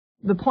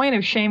the point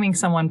of shaming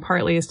someone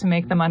partly is to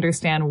make them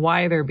understand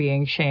why they're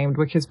being shamed,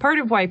 which is part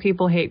of why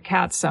people hate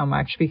cats so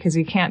much, because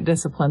you can't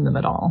discipline them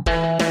at all.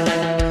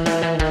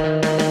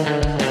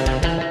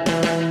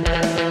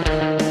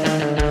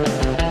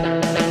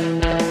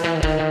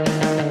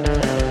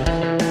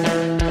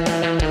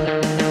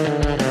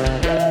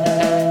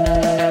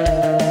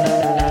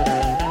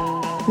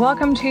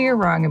 Welcome to You're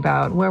Wrong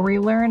About, where we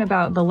learn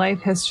about the life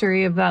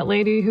history of that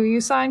lady who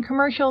you saw in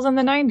commercials in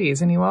the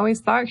 90s and you always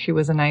thought she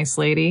was a nice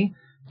lady,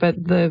 but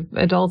the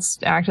adults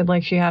acted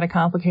like she had a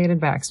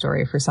complicated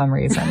backstory for some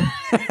reason.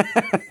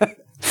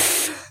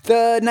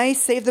 The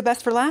nice save the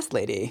best for last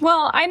lady.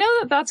 Well, I know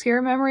that that's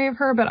your memory of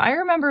her, but I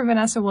remember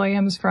Vanessa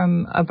Williams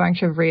from a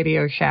bunch of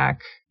Radio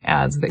Shack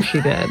ads that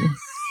she did.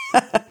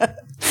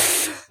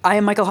 I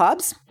am Michael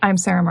Hobbs. I'm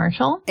Sarah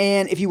Marshall.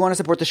 And if you want to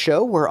support the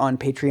show, we're on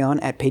Patreon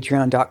at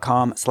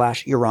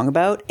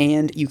patreon.com/you'rewrongabout.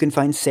 And you can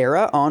find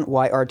Sarah on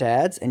Why Are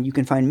Dads, and you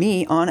can find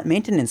me on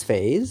Maintenance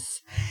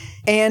Phase.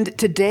 And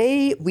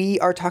today we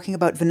are talking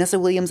about Vanessa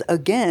Williams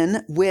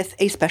again with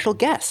a special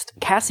guest,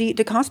 Cassie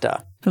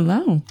DaCosta.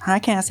 Hello. Hi,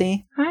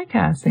 Cassie. Hi,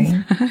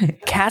 Cassie. Hi.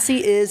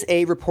 Cassie is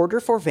a reporter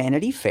for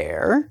Vanity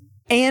Fair.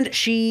 And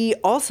she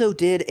also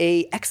did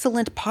an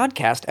excellent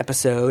podcast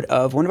episode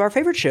of one of our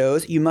favorite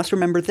shows, You Must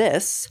Remember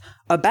This,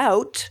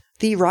 about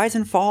the rise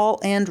and fall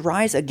and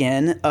rise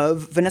again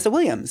of Vanessa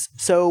Williams.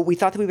 So we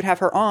thought that we would have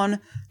her on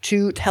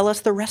to tell us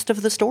the rest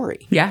of the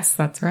story. Yes,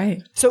 that's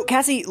right. So,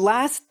 Cassie,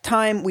 last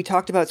time we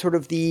talked about sort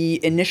of the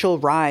initial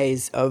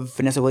rise of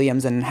Vanessa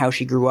Williams and how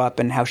she grew up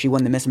and how she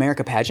won the Miss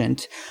America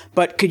pageant.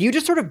 But could you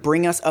just sort of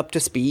bring us up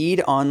to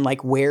speed on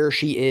like where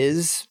she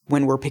is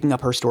when we're picking up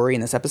her story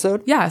in this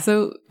episode? Yeah,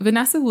 so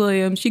Vanessa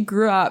Williams, she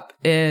grew up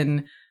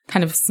in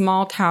kind of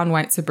small town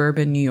white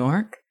suburban New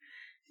York.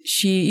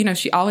 She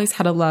always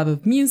had a love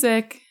of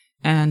music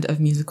and of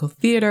musical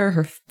theater.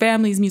 Her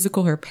family's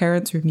musical. Her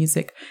parents were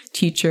music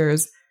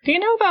teachers. Do you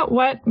know about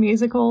what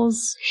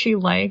musicals she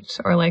liked,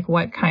 or like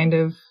what kind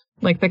of,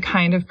 like the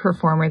kind of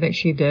performer that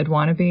she did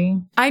want to be?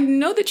 I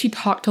know that she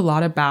talked a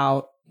lot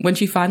about when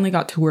she finally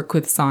got to work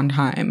with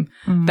Sondheim.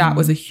 Mm-hmm. That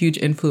was a huge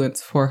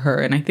influence for her.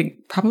 And I think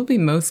probably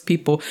most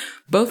people,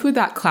 both with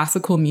that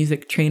classical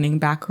music training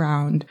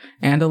background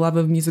and a love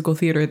of musical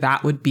theater,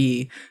 that would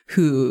be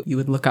who you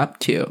would look up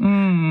to.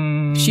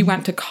 Mm. She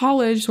went to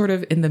college sort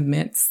of in the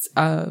midst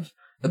of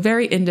a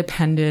very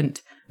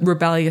independent,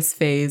 rebellious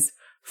phase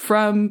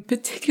from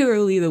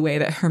particularly the way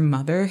that her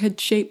mother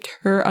had shaped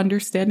her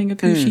understanding of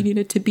who she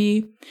needed to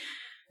be.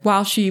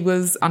 While she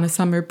was on a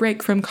summer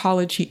break from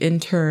college, she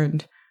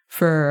interned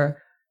for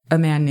a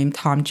man named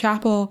Tom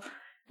Chappell,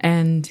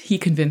 and he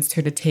convinced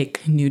her to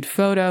take nude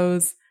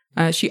photos.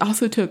 She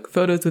also took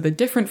photos with a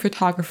different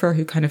photographer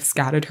who kind of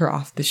scouted her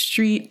off the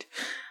street.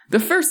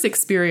 The first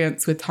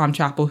experience with Tom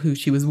Chappell, who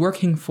she was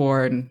working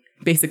for, and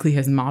basically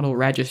his model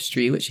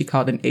registry, which she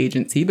called an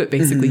agency, but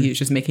basically he was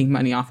just making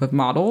money off of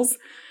models.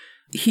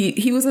 He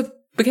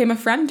became a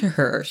friend to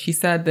her. She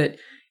said that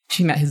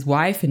she met his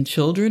wife and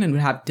children and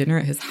would have dinner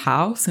at his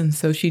house, and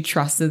so she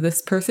trusted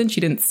this person. She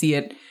didn't see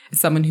it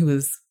as someone who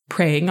was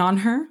preying on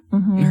her.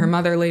 Mm-hmm. And her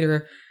mother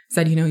later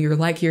said, you're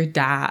like your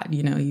dad,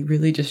 you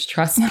really just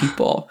trust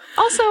people.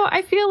 Also,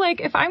 I feel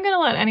like if I'm going to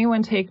let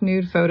anyone take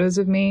nude photos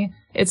of me,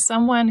 it's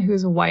someone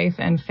whose wife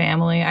and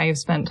family I have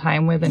spent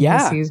time with and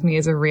who sees me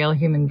as a real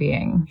human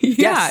being.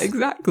 Yeah,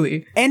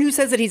 exactly. And who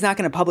says that he's not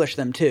going to publish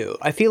them too.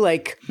 I feel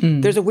like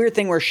there's a weird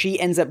thing where she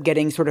ends up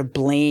getting sort of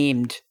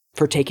blamed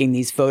for taking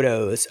these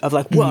photos of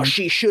like, well,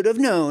 she should have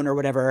known or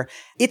whatever.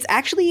 It's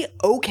actually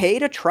okay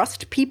to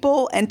trust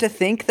people and to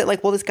think that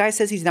like, well, this guy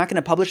says he's not going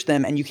to publish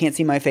them and you can't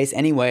see my face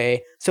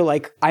anyway. So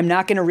like, I'm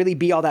not going to really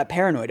be all that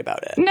paranoid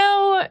about it.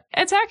 No,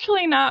 it's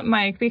actually not,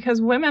 Mike,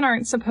 because women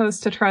aren't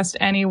supposed to trust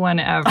anyone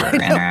ever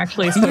and are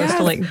actually supposed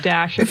to like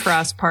dash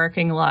across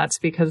parking lots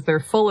because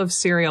they're full of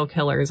serial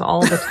killers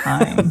all the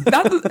time.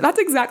 That's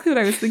exactly what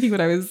I was thinking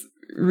when I was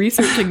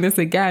researching this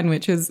again,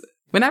 which is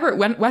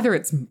whether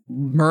it's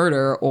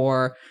murder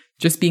or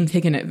just being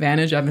taken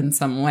advantage of in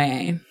some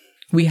way,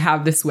 we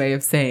have this way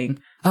of saying,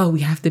 oh,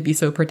 we have to be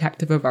so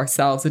protective of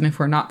ourselves. And if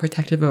we're not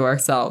protective of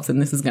ourselves, then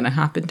this is going to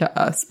happen to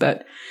us.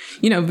 But,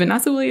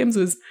 Vanessa Williams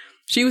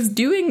was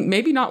doing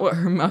maybe not what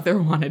her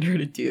mother wanted her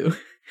to do,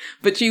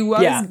 but she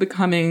was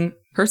becoming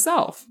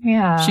herself.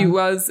 Yeah. She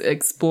was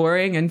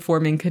exploring and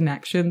forming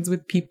connections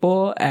with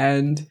people,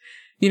 and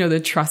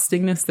the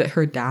trustingness that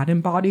her dad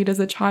embodied as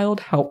a child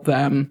helped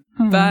them.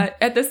 But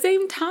at the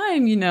same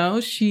time,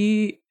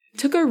 she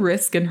took a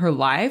risk in her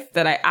life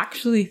that I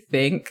actually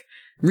think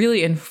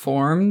really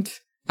informed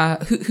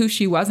who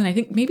she was. And I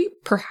think maybe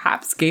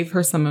perhaps gave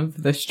her some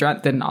of the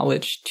strength and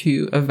knowledge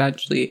to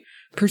eventually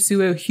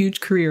pursue a huge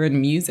career in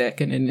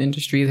music and an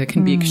industry that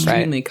can be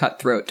extremely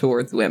cutthroat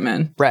towards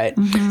women. Right.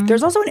 Mm-hmm.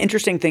 There's also an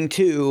interesting thing,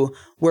 too,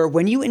 where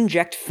when you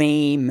inject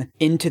fame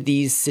into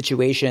these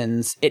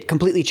situations, it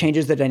completely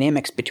changes the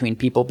dynamics between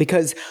people.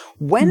 Because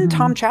when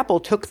Tom Chappell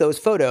took those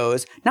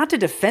photos, not to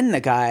defend the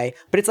guy,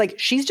 but it's like,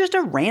 she's just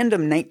a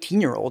random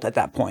 19-year-old at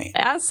that point.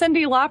 As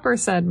Cyndi Lauper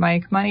said,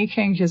 Mike, money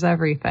changes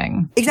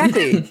everything.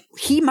 Exactly.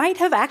 He might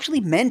have actually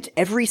meant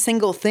every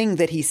single thing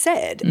that he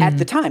said at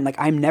the time. Like,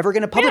 I'm never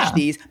going to publish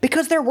these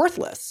because they're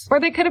worthless. Or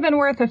they could have been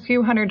worth a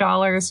few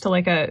 $100s to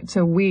like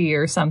to We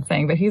or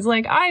something. But he's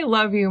like, I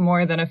love you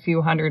more than a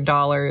few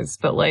 $100s.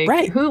 But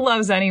like, who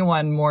loves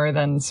anyone more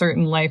than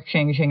certain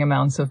life-changing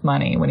amounts of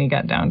money when you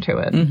get down to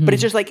it? But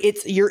it's just like,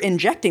 you're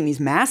injecting these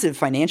massive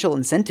financial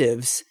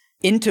incentives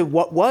into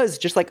what was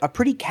just like a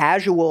pretty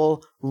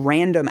casual,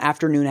 random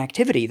afternoon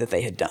activity that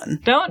they had done.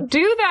 Don't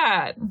do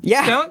that.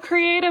 Yeah. Don't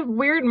create a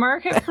weird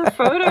market for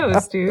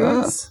photos,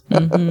 dudes.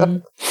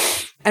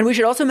 And we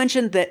should also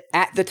mention that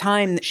at the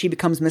time that she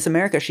becomes Miss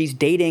America, she's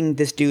dating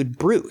this dude,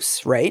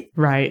 Bruce, right?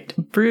 Right.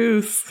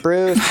 Bruce.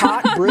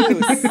 Hot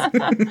Bruce.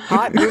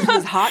 Hot Bruce with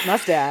his hot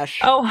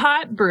mustache. Oh,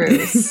 hot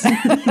Bruce.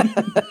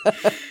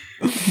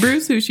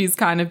 Bruce, who she's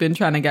kind of been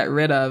trying to get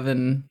rid of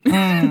and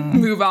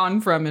move on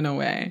from in a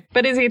way.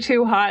 But is he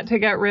too hot to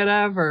get rid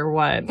of or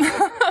what?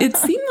 It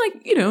seemed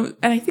like,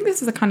 and I think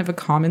this is a kind of a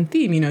common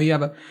theme. You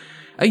have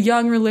a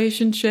young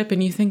relationship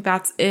and you think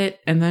that's it.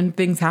 And then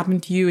things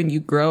happen to you and you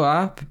grow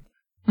up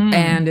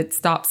and it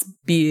stops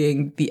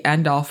being the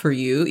end all for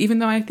you, even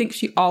though I think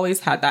she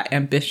always had that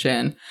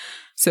ambition.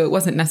 So it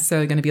wasn't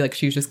necessarily going to be like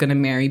she was just going to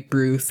marry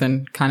Bruce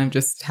and kind of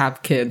just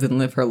have kids and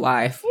live her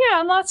life. Yeah,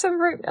 and lots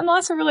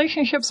of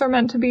relationships are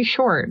meant to be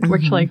short,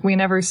 which like we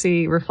never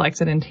see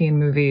reflected in teen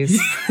movies.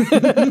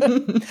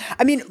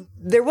 I mean,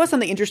 there was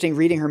something interesting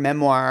reading her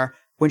memoir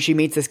when she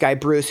meets this guy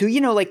Bruce, who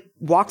like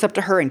walks up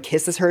to her and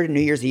kisses her at a New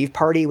Year's Eve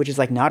party, which is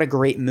like not a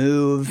great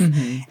move.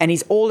 And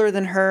he's older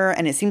than her,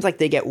 and it seems like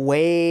they get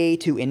way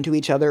too into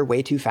each other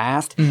way too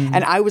fast.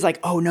 And I was like,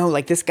 oh no,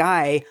 like this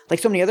guy, like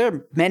so many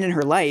other men in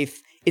her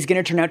life, is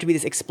going to turn out to be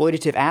this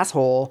exploitative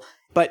asshole.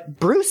 But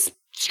Bruce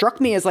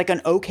struck me as like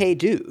an okay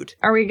dude.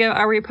 Are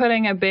we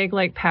putting a big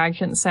like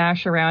pageant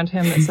sash around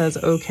him that says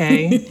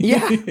okay?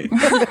 Yeah.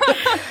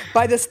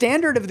 By the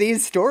standard of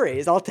these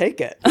stories, I'll take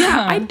it.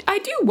 Yeah, I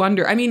do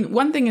wonder. I mean,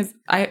 one thing is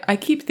I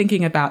keep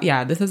thinking about,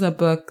 this is a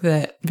book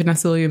that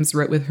Vanessa Williams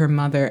wrote with her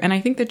mother. And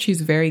I think that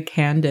she's very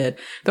candid.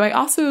 Though I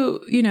also,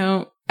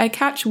 I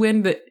catch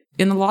wind that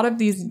in a lot of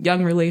these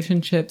young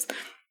relationships,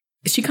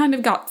 she kind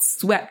of got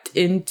swept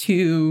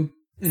into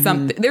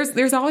something.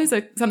 There's always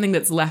something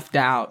that's left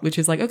out, which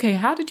is like, okay,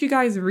 how did you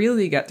guys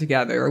really get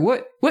together? Or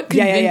what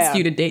convinced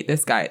you to date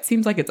this guy? It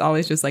seems like it's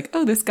always just like,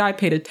 oh, this guy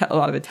paid a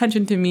lot of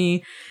attention to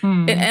me.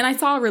 And I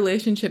saw a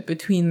relationship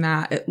between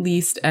that at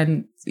least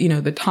and,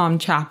 the Tom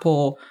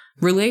Chappell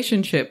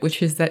relationship,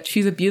 which is that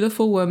she's a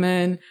beautiful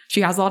woman.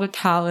 She has a lot of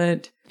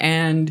talent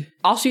and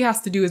all she has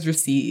to do is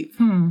receive.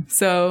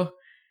 So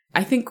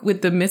I think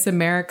with the Miss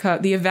America,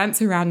 the events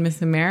around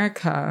Miss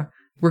America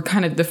were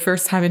kind of the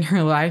first time in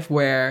her life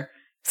where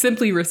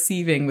simply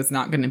receiving was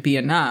not going to be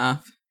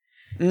enough.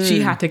 She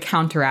had to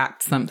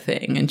counteract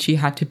something and she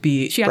had to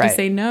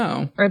say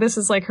no. Or this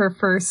is like her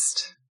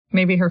first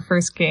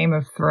Game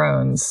of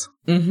Thrones.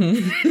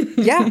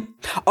 Yeah.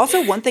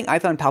 Also, one thing I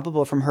found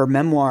palpable from her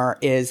memoir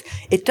is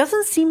it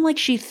doesn't seem like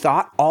she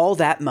thought all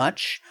that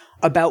much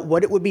about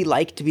what it would be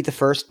like to be the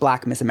first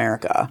Black Miss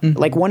America.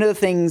 Like one of the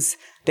things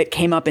that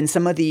came up in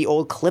some of the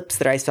old clips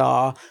that I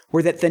saw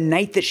were that the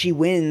night that she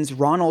wins,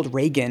 Ronald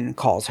Reagan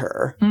calls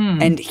her.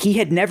 And he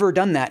had never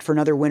done that for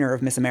another winner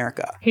of Miss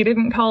America. He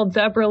didn't call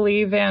Deborah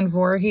Lee Van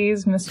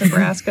Voorhees Miss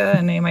Nebraska,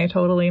 a name I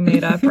totally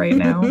made up right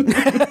now.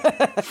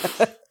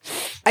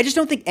 I just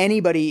don't think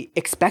anybody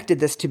expected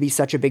this to be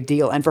such a big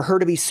deal and for her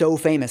to be so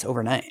famous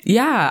overnight.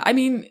 Yeah, I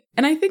mean,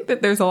 and I think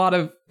that there's a lot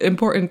of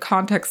important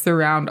context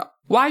around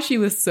why she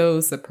was so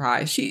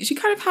surprised. She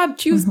kind of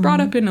she was brought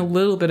up in a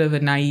little bit of a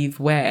naive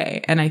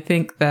way. And I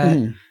think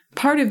that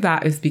part of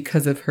that is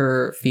because of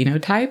her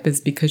phenotype, is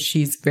because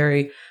she's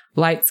very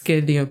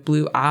light-skinned,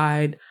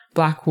 blue-eyed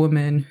Black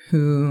woman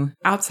who,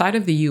 outside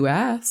of the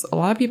U.S., a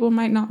lot of people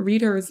might not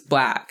read her as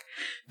Black.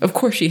 Of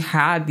course, she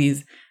had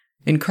these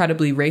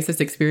incredibly racist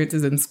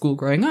experiences in school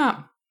growing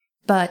up,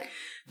 but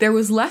there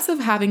was less of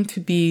having to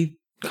be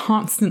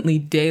constantly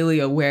daily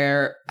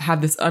aware,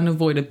 have this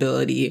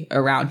unavoidability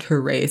around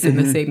her race in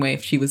the same way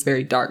if she was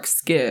very dark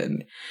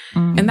skinned.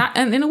 And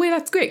in a way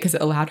that's great because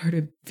it allowed her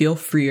to feel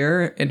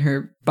freer in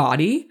her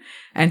body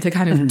and to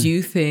kind of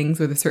do things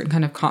with a certain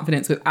kind of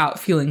confidence without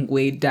feeling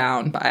weighed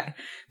down by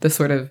the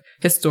sort of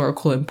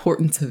historical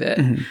importance of it.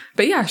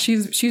 But yeah,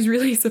 she's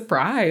really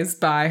surprised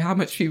by how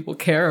much people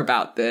care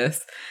about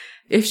this.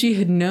 If she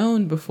had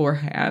known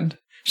beforehand,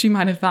 she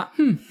might have thought,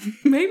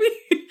 maybe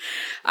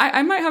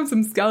I might have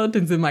some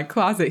skeletons in my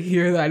closet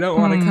here that I don't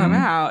want to come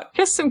out.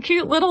 Just some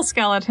cute little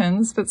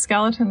skeletons, but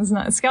skeletons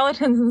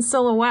in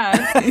silhouette,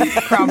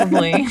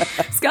 probably.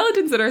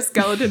 Skeletons that are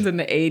skeletons in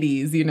the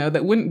 80s,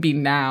 that wouldn't be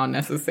now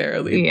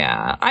necessarily.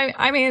 Yeah.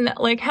 I mean,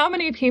 like, how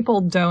many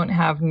people don't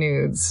have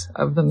nudes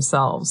of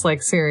themselves?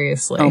 Like,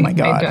 seriously. Oh, my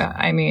God.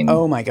 I mean.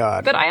 Oh, my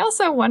God. But I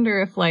also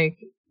wonder if, like,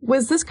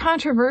 Was this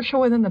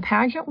controversial within the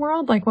pageant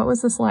world? Like, what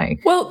was this like?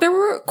 Well, there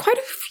were quite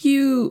a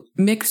few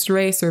mixed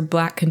race or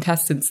Black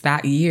contestants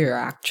that year,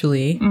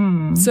 actually.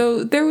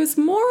 So there was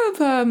more of,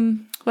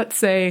 let's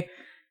say,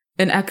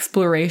 an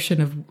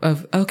exploration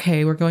of,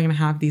 okay, we're going to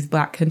have these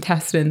Black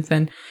contestants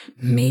and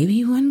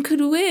maybe one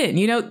could win.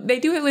 You know, they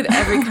do it with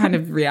every kind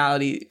of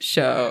reality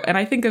show. And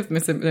I think of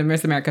the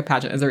Miss America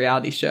pageant as a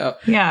reality show.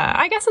 Yeah,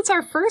 I guess it's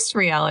our first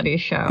reality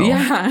show.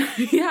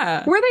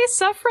 Yeah. Were they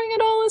suffering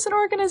at all as an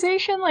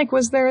organization? Like,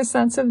 was there a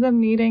sense of them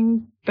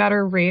needing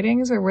better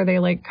ratings, or were they,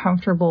 like,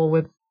 comfortable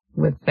with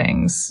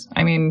things?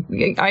 I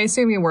mean, I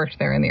assume you worked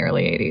there in the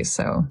early 80s,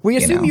 so... We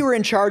assume you were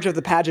in charge of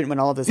the pageant when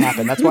all of this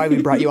happened. That's why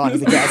we brought you on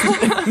as a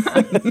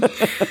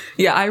guest.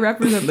 Yeah, I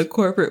represent the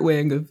corporate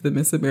wing of the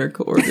Miss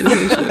America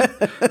organization.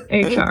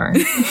 HR.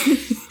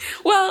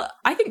 Well,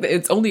 I think that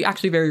it's only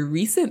actually very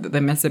recent that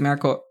the Miss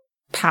America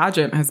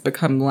pageant has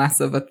become less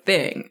of a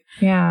thing.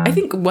 Yeah. I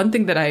think one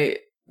thing that I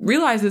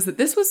realized is that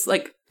this was,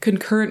 like,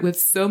 concurrent with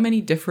so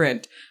many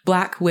different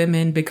Black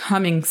women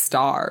becoming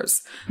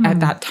stars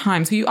at that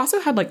time. So you also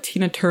had, like,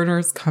 Tina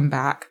Turner's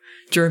comeback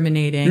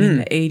germinating in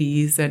the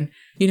 80s. And,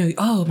 you know,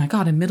 oh my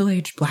God, a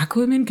middle-aged Black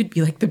woman could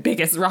be, like, the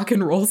biggest rock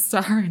and roll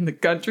star in the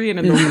country and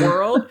in the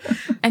world.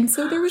 And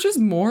so there was just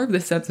more of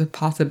the sense of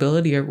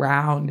possibility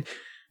around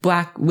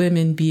Black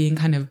women being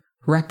kind of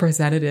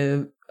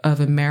representative of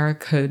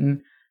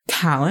American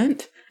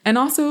talent. And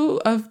also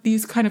of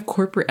these kind of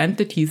corporate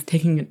entities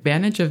taking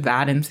advantage of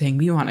that and saying,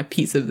 we want a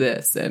piece of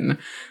this and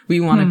we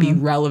want to be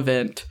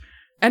relevant.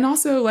 And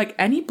also, like,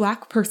 any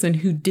Black person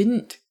who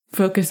didn't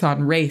focus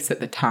on race at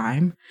the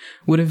time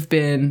would have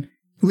been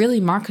really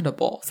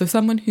marketable. So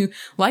someone who,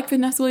 like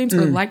Vanessa Williams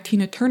or like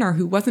Tina Turner,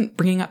 who wasn't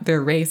bringing up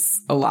their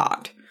race a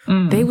lot,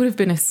 they would have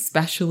been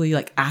especially,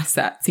 like,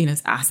 seen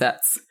as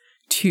assets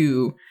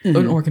to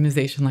an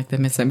organization like the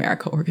Miss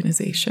America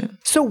organization.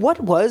 So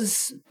what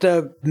was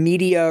the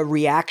media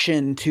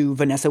reaction to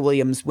Vanessa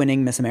Williams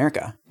winning Miss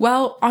America?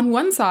 Well, on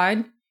one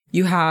side,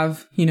 you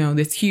have, you know,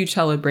 this huge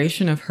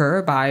celebration of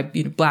her by,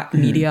 you know, Black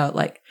media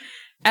like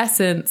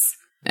Essence.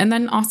 And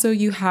then also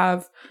you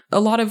have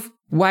a lot of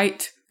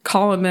white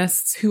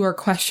columnists who are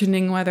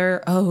questioning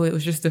whether, oh, it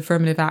was just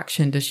affirmative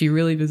action. Does she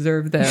really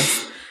deserve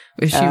this?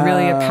 Is she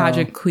really a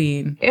pageant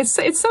queen? It's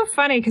so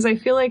funny because I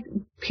feel like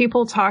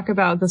people talk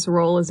about this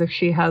role as if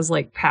she has,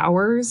 like,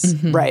 powers.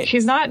 Right.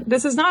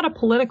 This is not a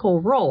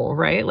political role,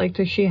 right? Like,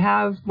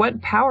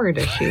 what power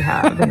does she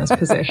have in this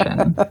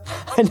position?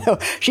 I know.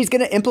 She's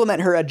going to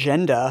implement her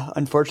agenda,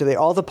 unfortunately,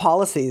 all the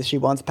policies she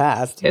wants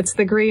passed. It's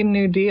the Green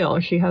New Deal.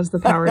 She has the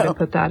power to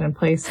put that in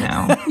place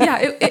now. Yeah,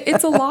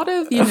 it's a lot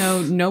of, you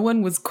know, no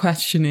one was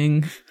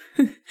questioning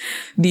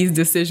these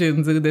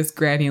decisions of this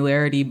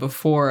granularity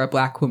before a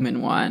Black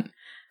woman won.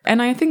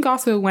 And I think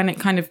also when it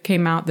kind of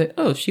came out that,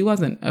 oh, she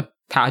wasn't a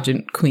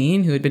pageant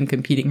queen who had been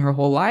competing her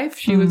whole life.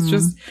 She was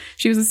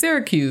a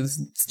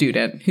Syracuse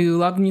student who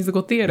loved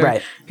musical theater.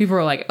 Right. People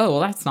were like, oh, well,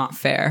 that's not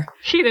fair.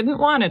 She didn't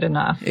want it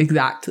enough.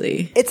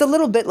 Exactly. It's a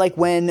little bit like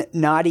when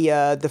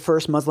Nadia, the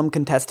first Muslim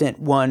contestant,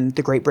 won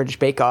the Great British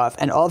Bake Off,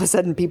 and all of a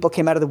sudden people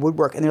came out of the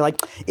woodwork and they're like,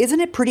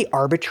 isn't it pretty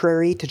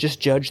arbitrary to just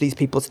judge these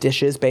people's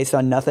dishes based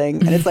on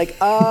nothing? And it's like,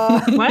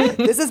 what?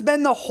 This has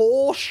been the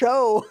whole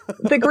show.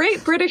 The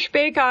Great British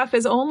Bake Off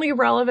is only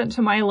relevant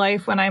to my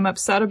life when I'm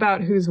upset about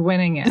who's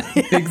winning it.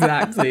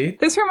 Exactly.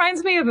 This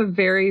reminds me of a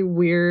very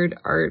weird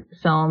art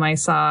film I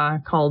saw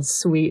called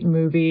Sweet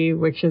Movie,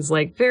 which is,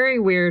 like, very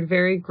weird,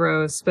 very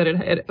gross, but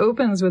it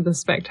opens with a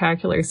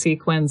spectacular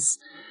sequence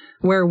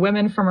where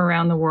women from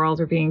around the world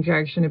are being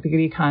judged in a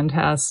beauty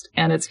contest,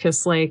 and it's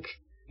just like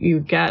you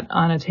get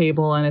on a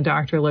table and a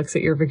doctor looks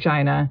at your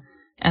vagina,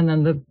 and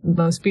then the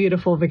most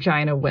beautiful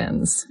vagina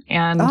wins.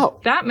 And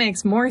that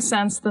makes more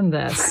sense than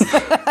this.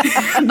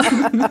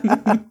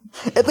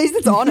 At least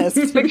it's honest.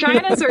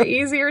 Vaginas are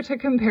easier to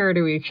compare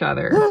to each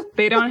other.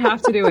 They don't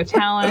have to do a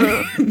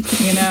talent,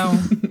 you know.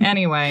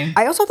 Anyway.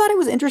 I also thought it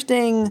was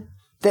interesting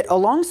that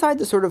alongside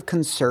the sort of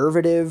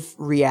conservative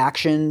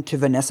reaction to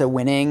Vanessa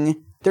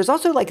winning, there's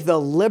also, like, the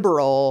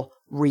liberal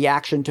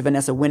reaction to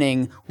Vanessa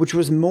winning, which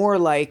was more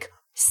like,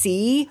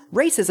 see,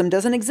 racism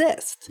doesn't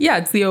exist. Yeah,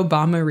 it's the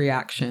Obama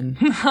reaction.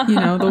 You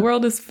know, the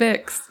world is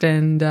fixed,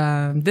 and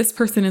this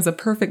person is a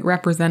perfect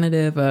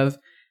representative of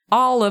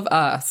all of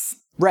us.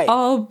 Right.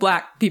 All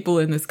Black people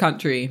in this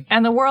country.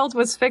 And the world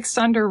was fixed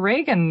under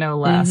Reagan, no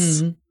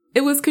less.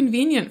 It was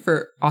convenient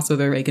for also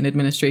the Reagan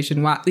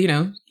administration. You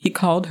know, he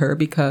called her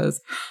because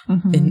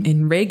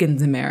in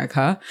Reagan's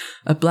America,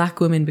 a Black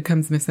woman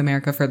becomes Miss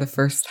America for the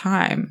first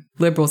time.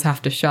 Liberals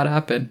have to shut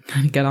up and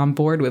get on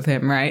board with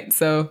him, right?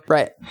 So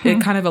it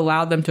kind of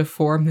allowed them to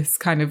form this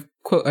kind of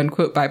quote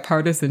unquote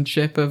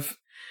bipartisanship of,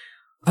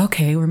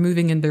 okay, we're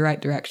moving in the right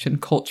direction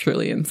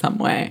culturally in some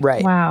way.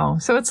 Right. Wow.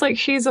 So it's like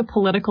she's a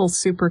political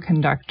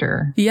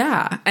superconductor.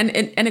 Yeah. And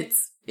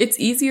it's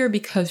easier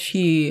because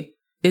she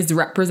is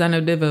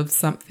representative of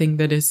something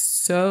that is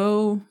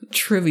so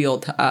trivial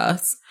to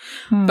us,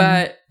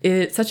 but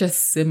it's such a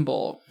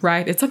symbol,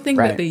 right? It's something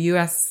that the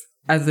U.S.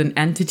 as an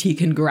entity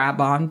can grab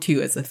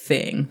onto as a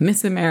thing.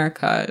 Miss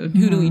America,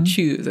 who do we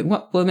choose, and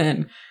what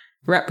woman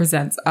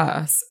represents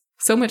us?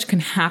 So much can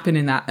happen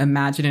in that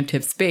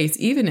imaginative space,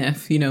 even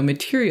if,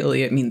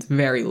 materially it means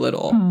very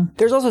little.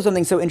 There's also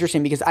something so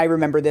interesting because I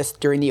remember this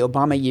during the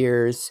Obama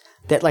years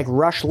that like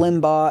Rush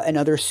Limbaugh and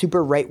other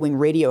super right-wing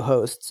radio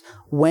hosts,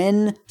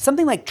 when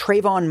something like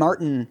Trayvon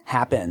Martin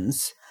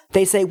happens,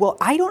 they say, well,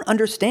 I don't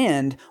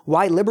understand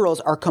why liberals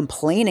are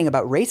complaining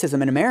about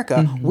racism in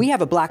America. We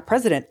have a black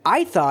president.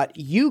 I thought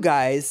you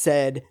guys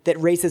said that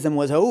racism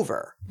was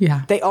over.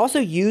 Yeah. They also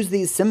use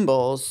these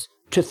symbols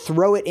to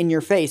throw it in your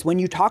face when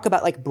you talk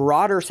about like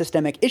broader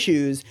systemic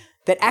issues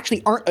that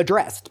actually aren't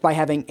addressed by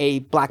having a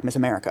Black Miss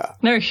America.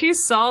 No,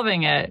 she's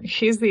solving it.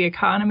 She's the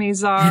economy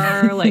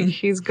czar. Like,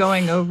 she's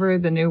going over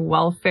the new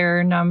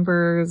welfare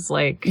numbers.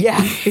 Like,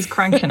 yeah, she's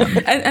crunching them.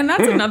 And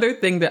that's another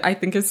thing that I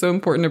think is so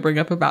important to bring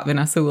up about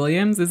Vanessa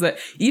Williams is that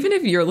even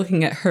if you're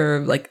looking at her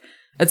like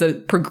as a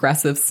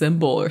progressive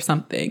symbol or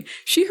something,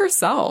 she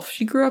herself,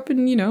 she grew up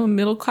in, a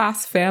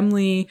middle-class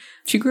family.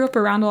 She grew up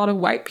around a lot of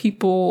white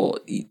people.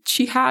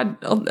 She had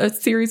a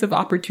series of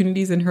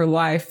opportunities in her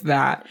life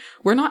that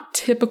were not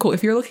typical.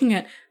 If you're looking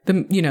at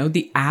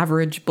the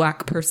average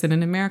Black person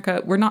in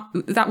America,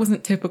 that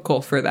wasn't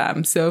typical for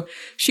them. So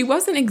she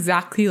wasn't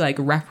exactly like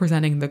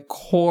representing the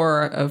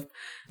core of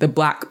the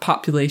Black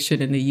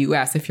population in the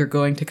US, if you're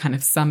going to kind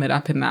of sum it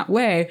up in that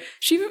way.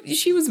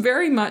 She was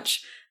very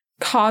much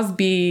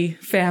Cosby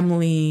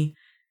family,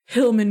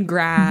 Hillman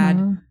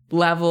grad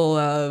level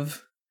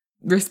of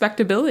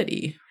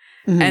respectability.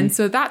 And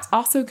so that's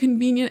also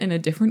convenient in a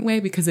different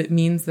way because it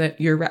means that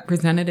your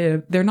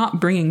representative, they're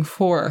not bringing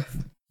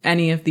forth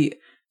any of the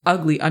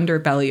ugly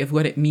underbelly of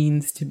what it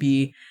means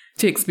to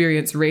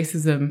experience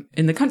racism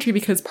in the country,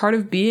 because part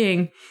of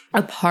being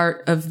a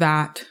part of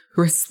that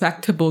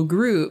respectable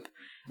group,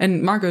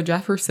 and Margo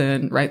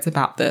Jefferson writes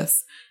about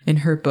this in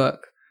her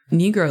book,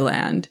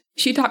 Negroland.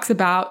 She talks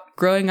about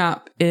growing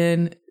up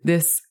in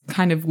this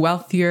kind of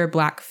wealthier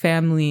Black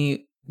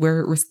family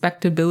where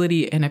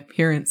respectability and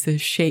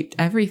appearances shaped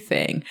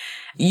everything.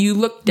 You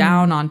look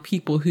down on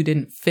people who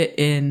didn't fit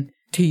in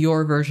to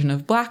your version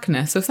of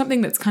Blackness. So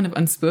something that's kind of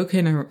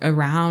unspoken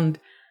around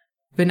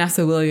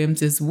Vanessa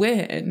Williams'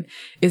 win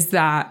is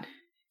that,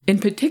 in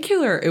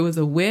particular, it was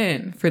a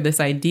win for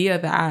this idea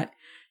that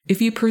if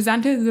you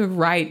presented the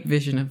right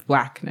vision of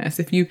Blackness,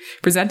 if you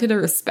presented a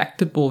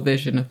respectable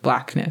vision of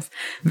Blackness,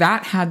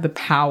 that had the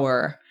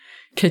power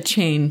to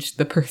change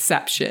the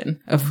perception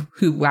of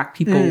who Black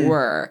people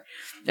were.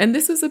 And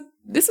this is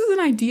an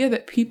idea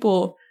that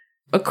people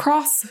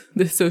across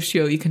the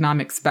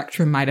socioeconomic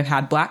spectrum might have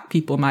had, Black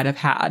people might have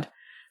had.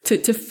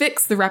 To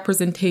fix the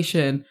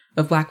representation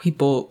of Black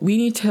people, we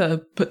need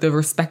to put the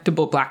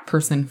respectable Black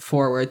person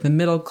forward, the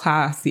middle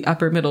class, the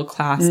upper middle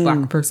class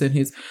Black person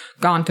who's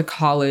gone to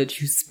college,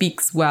 who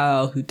speaks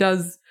well, who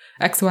does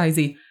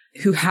XYZ,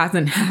 who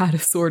hasn't had a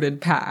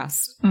sordid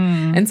past.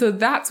 And so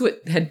that's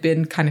what had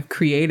been kind of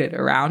created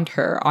around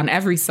her on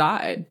every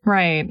side.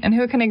 Right. And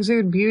who can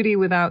exude beauty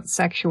without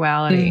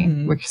sexuality,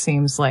 which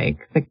seems like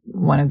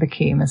one of the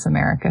key Miss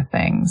America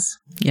things.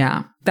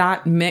 Yeah.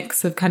 That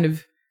mix of kind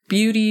of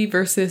beauty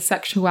versus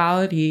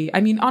sexuality. I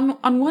mean,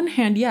 on one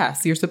hand,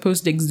 yes, you're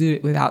supposed to exude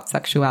it without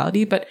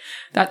sexuality, but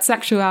that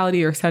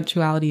sexuality or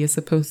sensuality is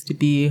supposed to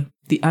be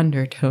the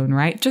undertone,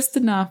 right? Just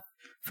enough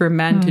for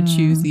men to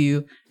choose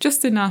you,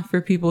 just enough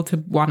for people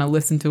to want to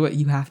listen to what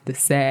you have to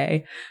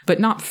say, but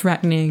not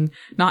threatening,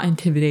 not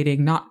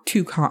intimidating, not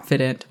too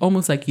confident,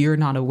 almost like you're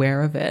not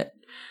aware of it.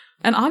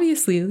 And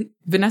obviously,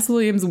 Vanessa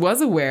Williams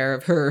was aware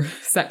of her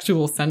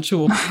sensual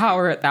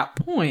power at that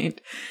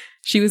point.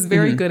 She was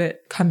very good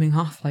at coming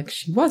off like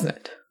she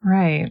wasn't.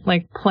 Right.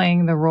 Like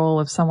playing the role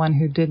of someone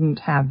who didn't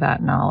have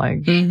that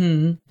knowledge.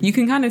 You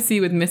can kind of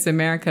see with Miss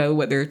America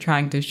what they're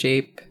trying to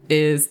shape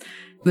is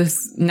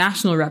this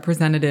national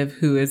representative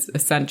who is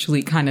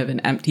essentially kind of an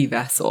empty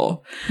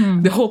vessel.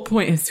 The whole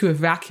point is to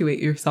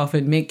evacuate yourself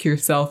and make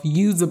yourself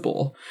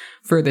usable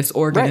for this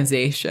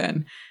organization.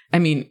 Right. I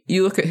mean,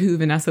 you look at who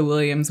Vanessa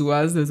Williams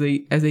was as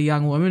a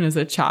young woman, as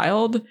a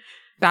child.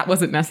 That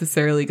wasn't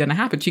necessarily going to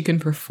happen. She can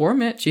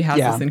perform it. She has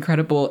this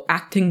incredible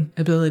acting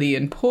ability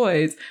and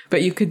poise,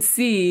 but you could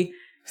see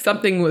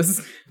something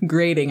was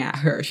grating at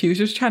her. She was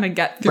just trying to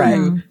get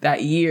through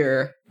that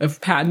year of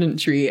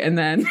pageantry and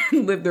then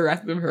live the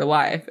rest of her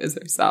life as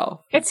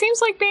herself. It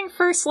seems like being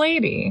first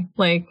lady.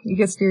 Like, I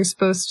guess you're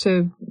supposed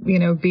to,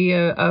 be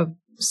a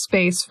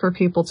space for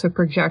people to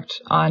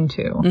project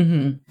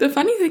onto. The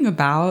funny thing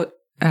about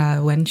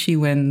when she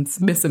wins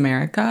Miss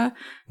America,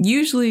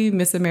 usually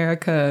Miss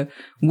America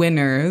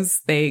winners,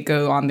 they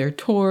go on their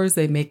tours,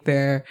 they make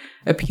their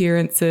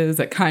appearances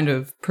at kind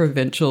of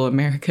provincial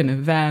American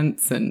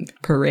events and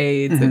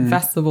parades and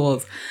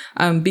festivals.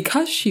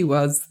 Because she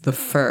was the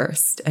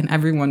first and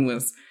everyone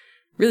was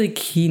really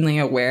keenly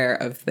aware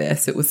of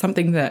this, it was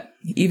something that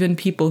even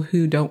people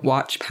who don't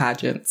watch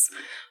pageants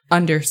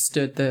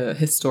understood the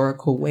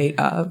historical weight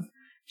of.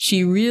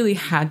 she really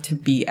had to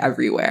be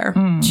everywhere.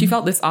 She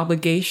felt this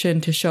obligation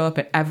to show up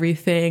at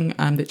everything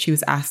that she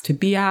was asked to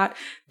be at.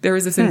 There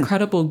was this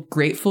incredible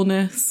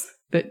gratefulness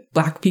that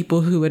Black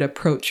people who would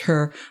approach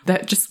her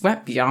that just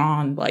went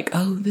beyond like,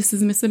 oh, this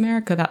is Miss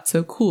America. That's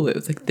so cool. It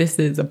was like, this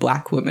is a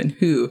Black woman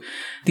who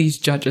these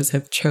judges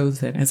have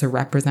chosen as a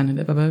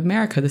representative of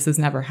America. This has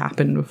never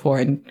happened before,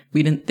 and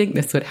we didn't think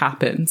this would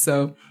happen.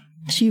 So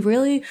she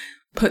really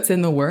puts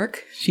in the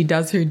work. She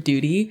does her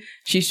duty.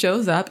 She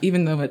shows up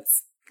even though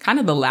it's kind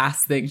of the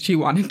last thing she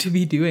wanted to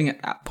be doing at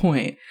that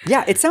point.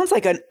 Yeah, it sounds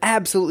like an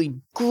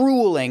absolutely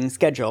grueling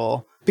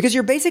schedule because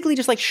you're basically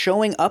just like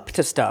showing up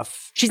to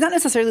stuff. She's not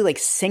necessarily like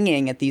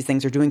singing at these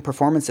things or doing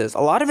performances. A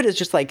lot of it is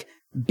just like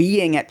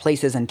being at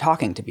places and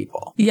talking to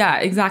people. Yeah,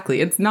 exactly.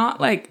 It's not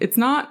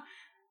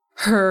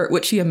her,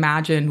 what she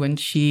imagined when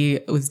she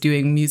was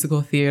doing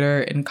musical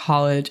theater in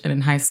college and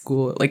in high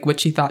school, like what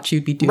she thought she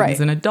would be doing as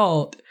an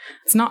adult.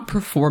 It's not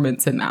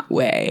performance in that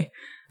way.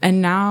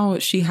 And now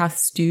she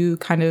has to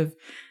kind of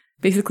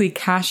basically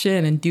cash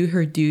in and do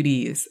her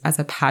duties as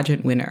a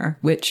pageant winner,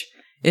 which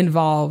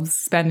involves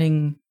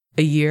spending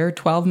a year,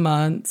 12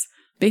 months,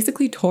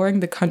 basically touring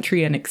the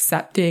country and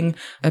accepting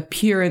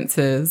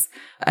appearances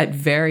at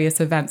various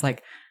events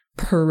like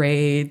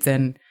parades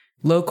and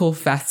local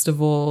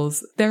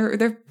festivals.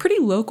 They're pretty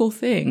local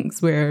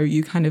things where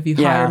you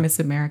hire Miss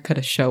America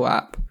to show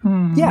up.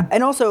 Yeah.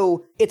 And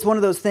also it's one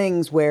of those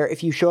things where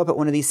if you show up at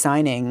one of these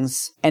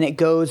signings and it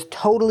goes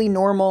totally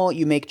normal,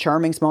 you make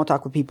charming small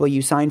talk with people,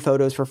 you sign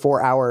photos for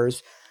 4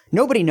 hours,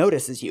 nobody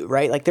notices you,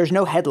 right? Like there's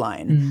no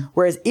headline.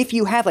 Whereas if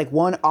you have like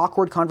one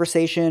awkward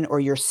conversation or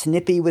you're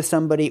snippy with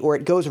somebody or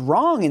it goes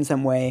wrong in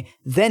some way,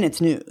 then it's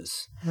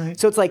news. Right.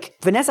 So it's like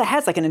Vanessa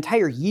has like an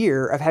entire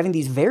year of having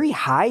these very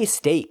high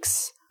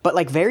stakes but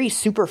like very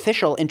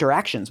superficial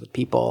interactions with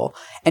people.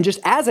 And just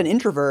as an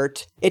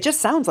introvert, it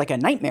just sounds like a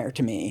nightmare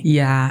to me.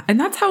 Yeah. And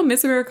that's how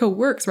Miss America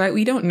works, right?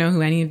 We don't know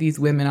who any of these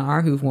women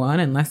are who've won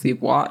unless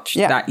we've watched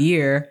that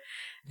year.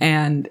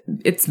 And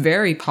it's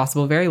very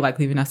possible, very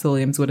likely Vanessa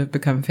Williams would have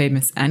become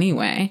famous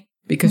anyway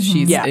because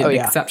she's an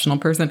exceptional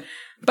person.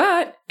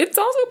 But it's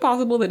also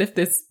possible that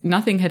if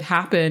nothing had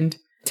happened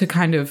to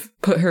kind of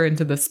put her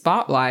into the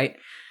spotlight,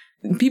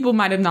 people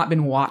might have not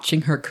been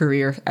watching her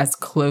career as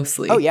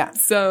closely. Oh, yeah.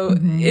 So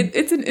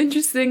it's an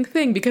interesting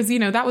thing because,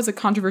 that was a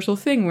controversial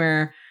thing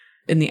where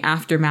in the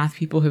aftermath,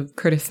 people have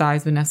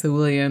criticized Vanessa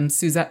Williams,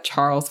 Suzette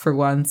Charles, for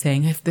one,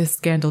 saying if this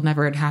scandal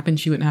never had happened,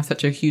 she wouldn't have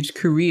such a huge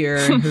career.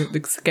 And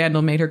the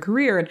scandal made her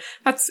career. And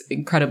that's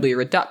incredibly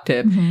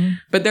reductive.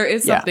 But there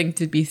is something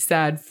to be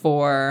said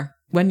for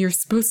when you're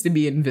supposed to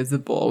be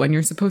invisible, when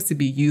you're supposed to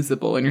be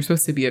usable, when you're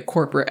supposed to be a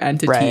corporate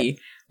entity,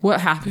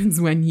 what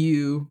happens when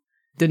you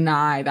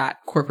deny that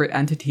corporate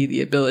entity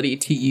the ability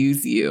to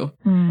use you?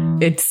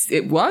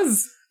 It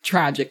was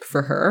tragic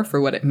for her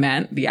for what it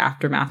meant, the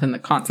aftermath and the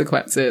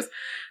consequences,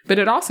 but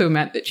it also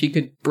meant that she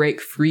could break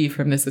free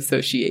from this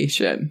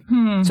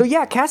association. So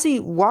yeah, Cassie,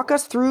 walk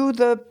us through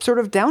the sort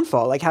of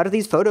downfall. Like, how did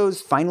these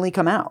photos finally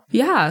come out?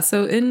 Yeah,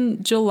 so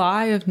in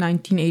July of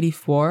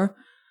 1984,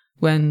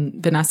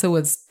 when Vanessa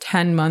was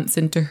 10 months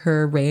into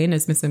her reign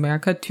as Miss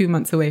America, 2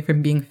 months away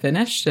from being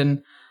finished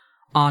and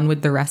on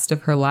with the rest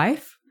of her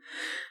life,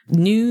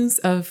 news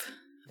of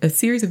a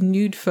series of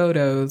nude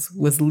photos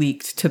was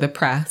leaked to the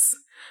press.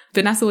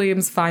 Vanessa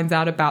Williams finds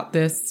out about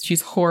this.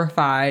 She's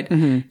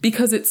horrified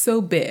because it's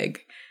so big.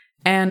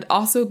 And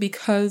also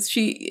because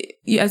she,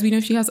 as we know,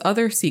 she has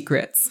other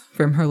secrets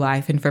from her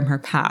life and from her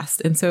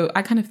past. And so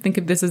I kind of think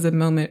of this as a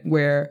moment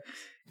where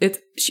it's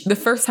the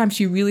first time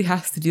she really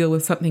has to deal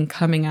with something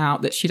coming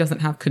out that she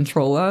doesn't have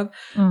control of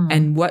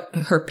and what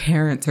her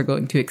parents are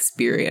going to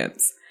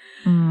experience.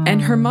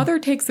 And her mother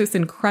takes this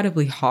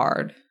incredibly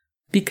hard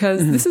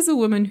because this is a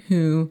woman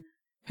who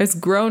has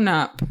grown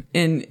up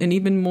in an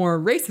even more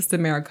racist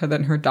America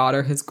than her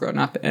daughter has grown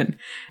up in.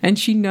 And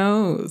she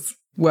knows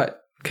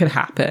what could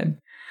happen.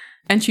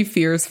 And she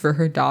fears for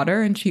her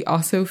daughter, and she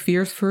also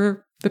fears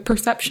for the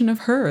perception of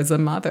her as a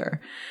mother.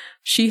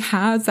 She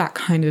has that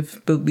kind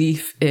of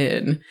belief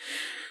in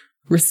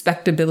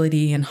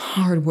respectability and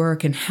hard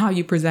work and how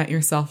you present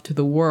yourself to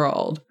the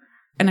world.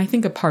 And I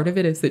think a part of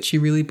it is that she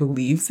really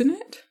believes in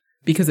it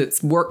because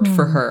it's worked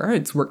for her.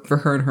 It's worked for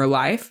her in her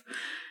life.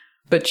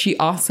 But she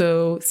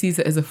also sees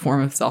it as a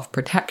form of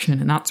self-protection.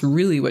 And that's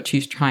really what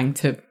she's trying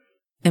to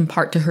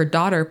impart to her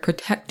daughter.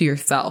 Protect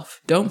yourself.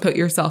 Don't put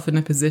yourself in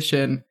a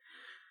position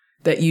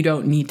that you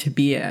don't need to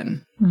be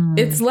in.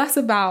 It's less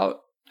about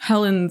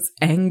Helen's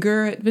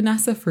anger at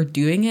Vanessa for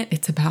doing it.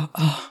 It's about,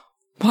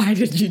 why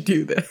did you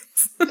do this?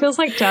 It feels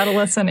like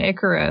Daedalus and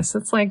Icarus.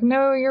 It's like,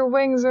 no, your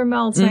wings are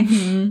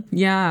melting.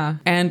 Yeah.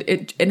 And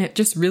it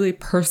just really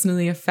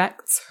personally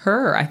affects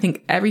her. I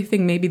think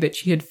everything maybe that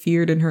she had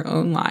feared in her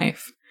own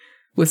life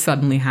was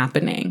suddenly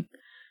happening.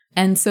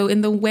 And so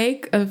in the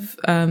wake of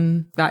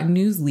that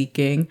news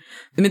leaking,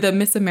 the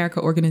Miss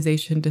America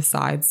organization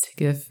decides to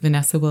give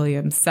Vanessa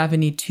Williams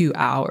 72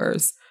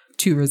 hours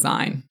to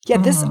resign.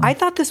 Yeah, I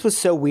thought this was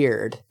so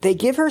weird. They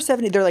give her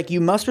 70, they're like, you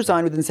must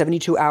resign within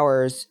 72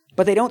 hours.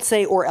 But they don't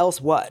say or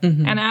else what.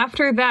 Mm-hmm. And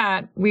after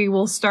that, we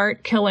will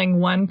start killing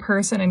one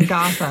person in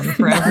Gotham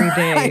for every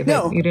day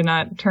that you do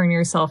not turn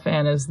yourself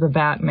in as the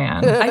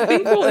Batman. I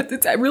think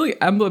it's really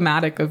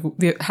emblematic of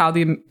how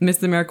the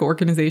Miss America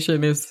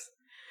organization is.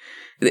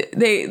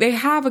 They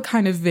have a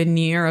kind of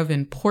veneer of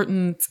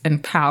importance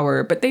and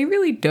power, but they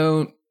really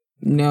don't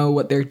know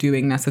what they're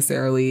doing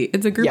necessarily.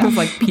 It's a group of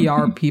like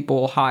PR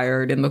people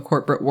hired in the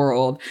corporate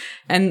world.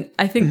 And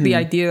I think the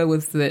idea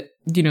was that,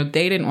 you know,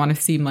 they didn't want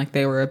to seem like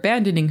they were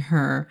abandoning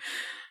her.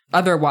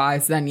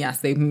 Otherwise, then yes,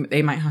 they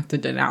might have to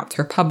denounce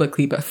her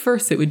publicly. But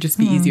first, it would just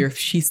be easier if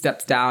she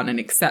steps down and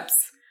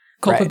accepts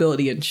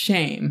culpability and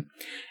shame.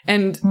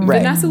 And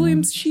Vanessa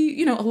Williams, she,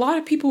 you know, a lot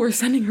of people were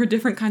sending her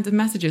different kinds of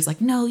messages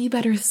like, no, you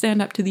better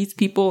stand up to these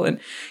people and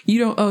you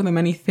don't owe them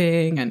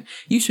anything and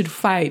you should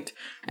fight.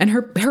 And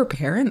her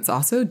parents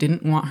also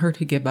didn't want her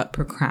to give up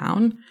her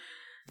crown.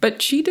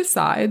 But she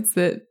decides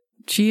that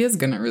she is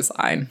going to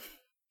resign.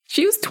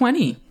 She was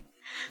 20.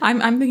 I'm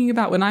thinking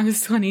about when I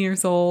was 20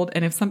 years old,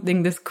 and if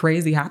something this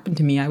crazy happened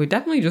to me, I would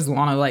definitely just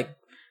want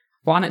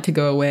it to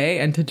go away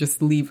and to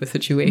just leave the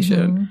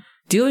situation.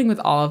 Dealing with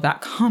all of that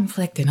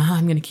conflict and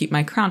I'm going to keep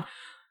my crown.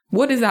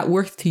 What is that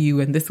worth to you?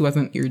 And this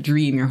wasn't your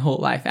dream your whole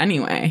life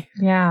anyway.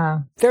 Yeah.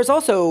 There's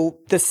also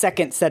the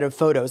second set of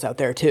photos out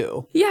there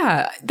too.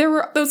 Yeah. There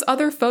were those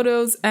other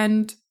photos.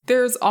 And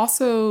there's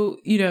also,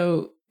 you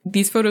know,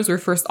 these photos were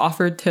first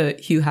offered to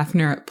Hugh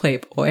Hefner at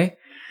Playboy.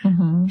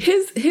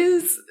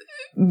 His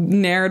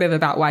narrative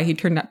about why he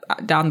turned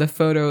down the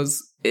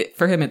photos,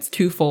 for him, it's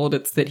twofold.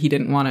 It's that he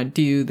didn't want to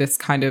do this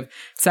kind of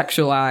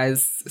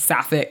sexualized,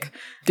 sapphic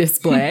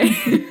display,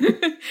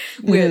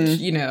 which,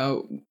 you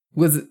know,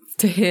 was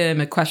to him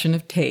a question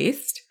of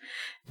taste.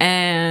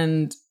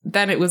 And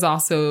then it was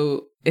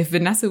also, if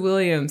Vanessa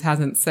Williams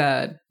hasn't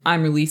said,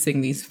 I'm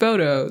releasing these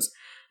photos,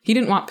 he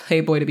didn't want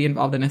Playboy to be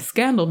involved in a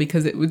scandal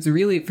because it was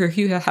really, for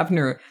Hugh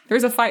Hefner,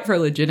 there's a fight for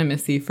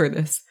legitimacy for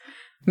this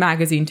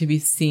magazine to be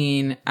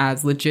seen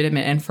as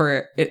legitimate and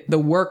for the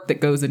work that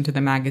goes into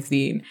the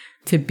magazine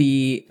to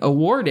be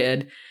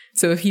awarded.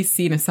 So if he's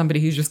seen as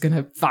somebody who's just going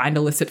to find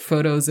illicit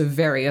photos of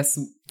various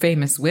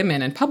famous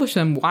women and publish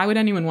them, why would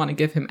anyone want to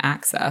give him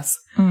access?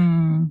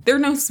 There are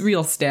no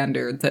real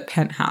standards at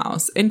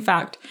Penthouse. In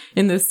fact,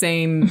 in the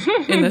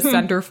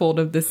centerfold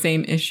of the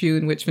same issue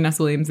in which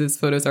Vanessa Williams'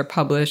 photos are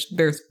published,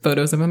 there's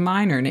photos of a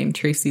minor named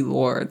Tracy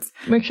Lords.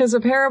 Which is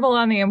a parable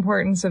on the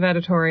importance of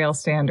editorial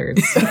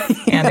standards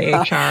and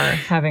HR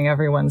having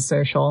everyone's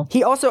social.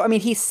 He also, I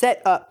mean, he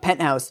set up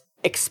Penthouse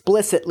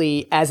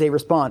explicitly as a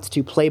response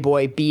to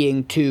Playboy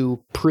being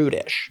too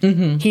prudish.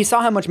 He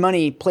saw how much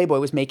money Playboy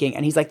was making,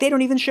 and he's like, they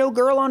don't even show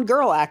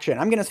girl-on-girl action.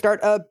 I'm going to start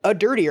a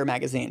dirtier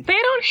magazine. They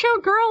don't show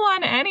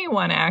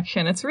girl-on-anyone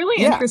action. It's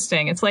really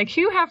interesting. It's like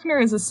Hugh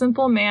Hefner is a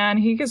simple man.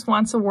 He just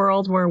wants a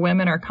world where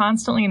women are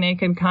constantly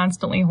naked,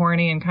 constantly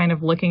horny, and kind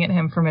of looking at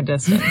him from a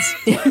distance.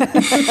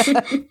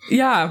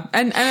 Yeah.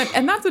 And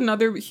that's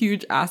another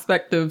huge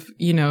aspect of,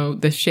 you know,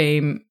 the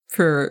shame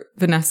for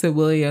Vanessa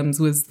Williams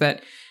was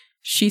that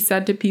she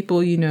said to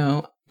people, you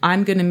know,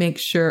 I'm going to make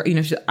sure, you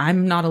know,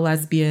 I'm not a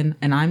lesbian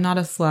and I'm not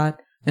a slut.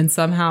 And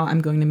somehow I'm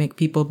going to make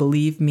people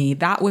believe me.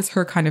 That was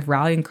her kind of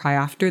rallying cry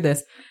after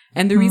this.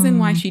 And the reason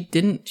why she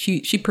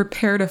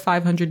prepared a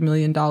 $500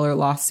 million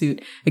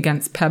lawsuit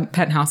against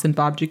Penthouse and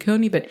Bob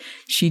Giacone, but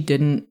she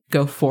didn't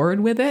go forward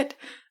with it.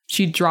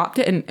 She dropped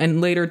it and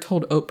later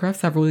told Oprah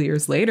several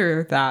years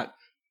later that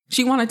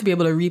she wanted to be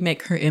able to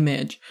remake her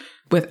image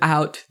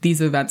without these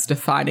events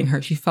defining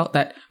her. She felt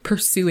that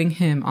pursuing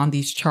him on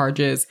these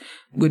charges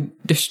would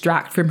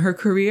distract from her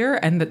career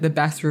and that the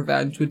best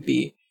revenge would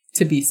be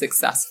to be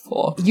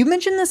successful. You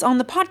mentioned this on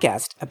the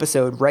podcast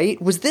episode,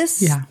 right? Was this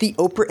the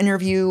Oprah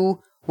interview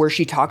where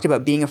she talked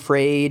about being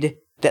afraid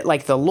that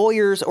like the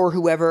lawyers or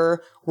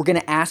whoever were going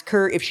to ask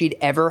her if she'd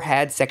ever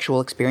had sexual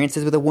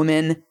experiences with a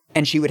woman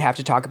and she would have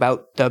to talk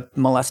about the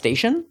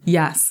molestation?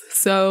 Yes.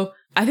 So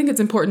I think it's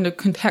important to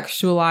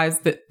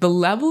contextualize that the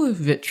level of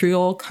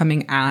vitriol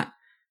coming at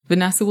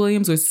Vanessa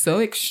Williams was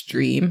so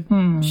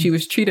extreme. She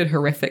was treated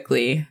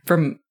horrifically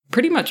from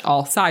pretty much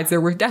all sides.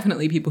 There were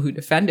definitely people who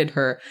defended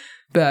her,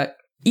 but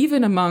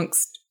even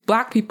amongst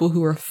Black people who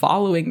were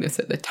following this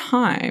at the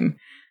time,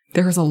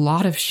 there was a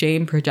lot of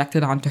shame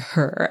projected onto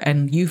her,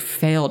 and you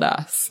failed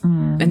us.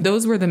 And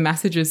those were the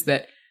messages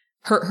that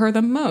hurt her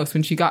the most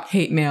when she got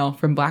hate mail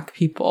from Black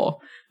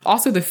people.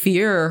 Also the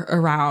fear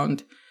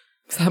around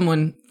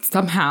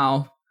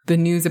somehow the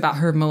news about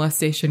her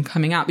molestation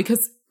coming out,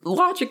 because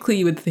logically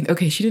you would think,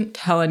 okay, she didn't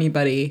tell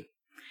anybody.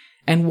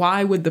 And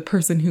why would the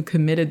person who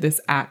committed this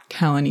act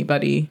tell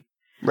anybody?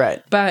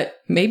 Right. But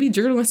maybe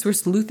journalists were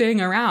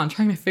sleuthing around,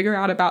 trying to figure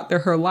out about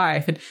her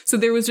life. And so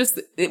there was just,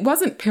 it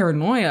wasn't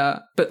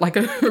paranoia, but like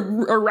a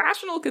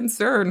rational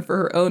concern for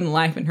her own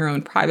life and her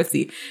own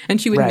privacy.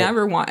 And she would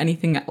never want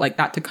anything like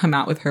that to come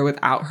out with her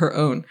without her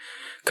own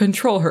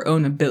control, her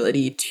own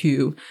ability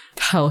to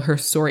tell her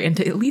story and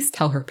to at least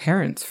tell her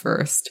parents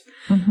first.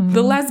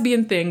 The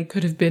lesbian thing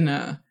could have been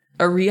a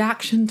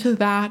reaction to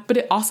that, but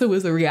it also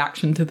was a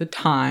reaction to the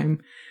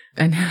time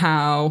and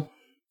how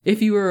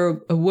if you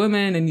were a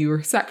woman and you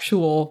were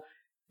sexual,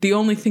 the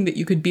only thing that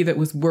you could be that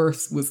was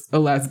worse was a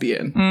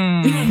lesbian.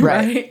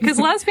 Right. Because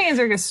lesbians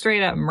are just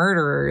straight up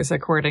murderers,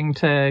 according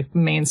to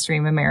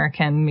mainstream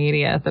American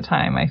media at the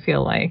time, I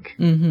feel like.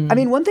 I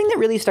mean, one thing that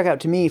really stuck out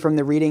to me from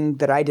the reading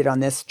that I did on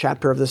this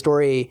chapter of the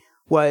story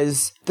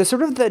was the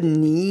sort of the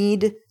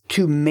need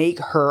to make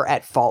her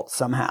at fault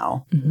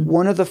somehow.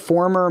 One of the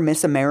former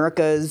Miss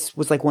Americas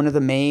was like one of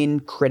the main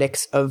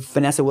critics of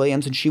Vanessa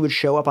Williams, and she would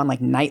show up on like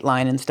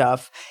Nightline and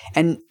stuff.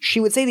 And she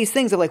would say these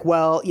things of like,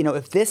 well, you know,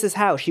 if this is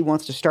how she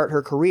wants to start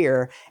her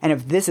career, and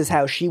if this is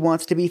how she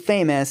wants to be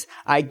famous,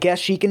 I guess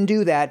she can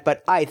do that,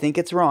 but I think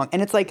it's wrong.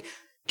 And it's like,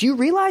 do you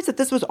realize that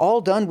this was all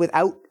done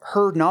without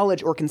her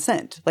knowledge or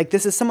consent? Like,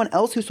 this is someone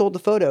else who sold the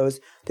photos.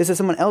 This is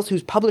someone else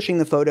who's publishing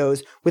the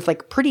photos with,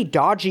 like, pretty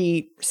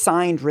dodgy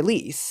signed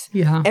release.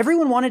 Yeah.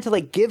 Everyone wanted to,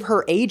 like, give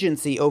her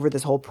agency over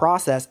this whole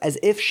process as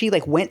if she,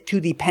 like, went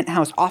to the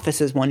Penthouse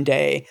offices one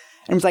day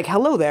and was like,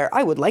 hello there,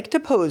 I would like to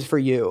pose for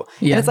you.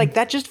 Yeah. And it's like,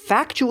 that just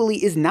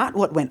factually is not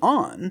what went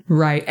on.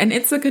 Right. And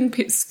it's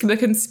the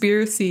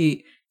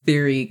conspiracy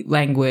theory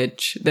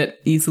language that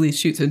easily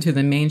shoots into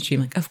the mainstream.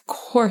 Like, of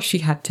course she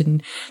had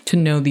to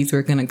know these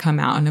were going to come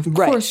out. And of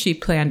course she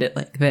planned it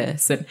like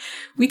this. And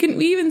we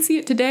even see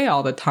it today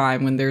all the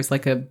time when there's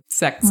like a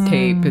sex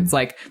tape. It's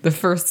like the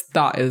first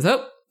thought is,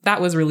 oh, that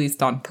was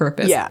released on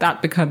purpose. Yeah.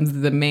 That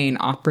becomes the main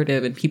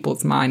operative in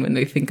people's mind when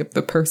they think of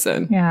the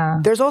person. Yeah.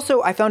 There's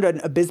also, I found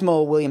an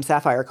abysmal William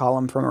Safire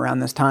column from around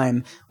this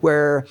time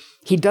where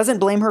he doesn't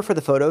blame her for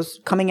the photos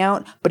coming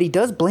out, but he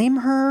does blame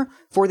her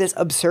for this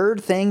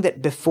absurd thing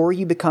that before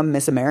you become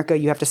Miss America,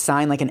 you have to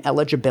sign like an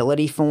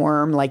eligibility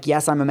form, like,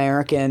 yes, I'm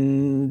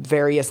American,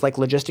 various like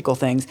logistical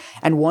things.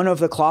 And one of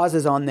the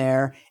clauses on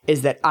there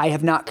is that I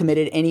have not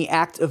committed any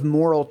act of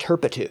moral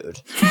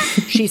turpitude.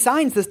 She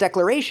signs this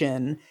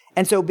declaration.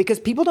 And so because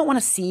people don't want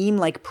to seem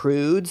like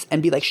prudes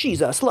and be like,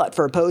 she's a slut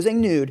for posing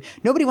nude,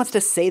 nobody wants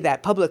to say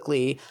that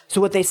publicly. So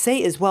what they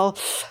say is, well,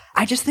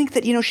 I just think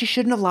that, you know, she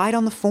shouldn't have lied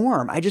on the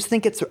form. I just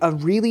think it's a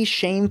really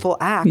shameful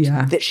act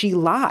that she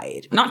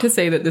lied. Not to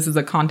say that this is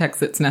a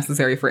context that's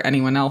necessary for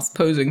anyone else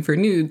posing for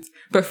nudes,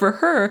 but for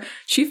her,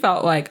 she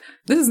felt like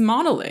this is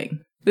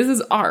modeling. This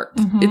is art.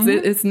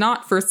 It's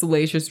not for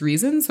salacious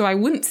reasons, so I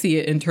wouldn't see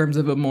it in terms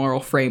of a moral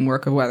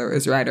framework of whether it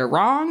was right or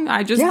wrong.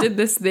 I just did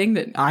this thing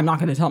that I'm not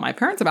going to tell my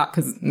parents about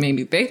because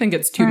maybe they think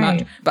it's too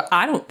much, but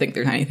I don't think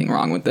there's anything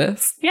wrong with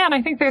this. Yeah, and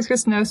I think there's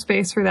just no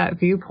space for that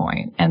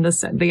viewpoint. And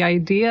the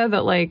idea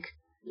that, like,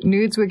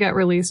 nudes would get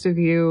released of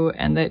you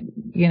and that,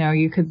 you know,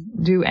 you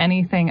could do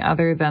anything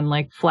other than,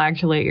 like,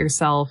 flagellate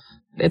yourself.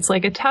 It's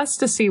like a test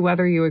to see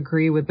whether you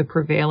agree with the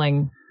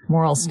prevailing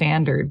moral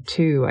standard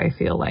too, I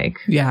feel like.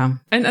 Yeah.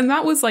 And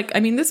that was like, I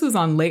mean, this was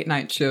on late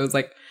night shows.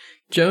 Like,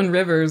 Joan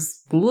Rivers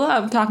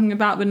loved talking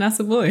about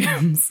Vanessa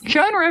Williams.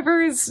 Joan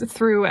Rivers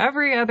threw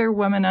every other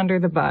woman under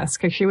the bus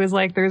because she was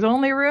like, there's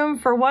only room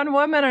for one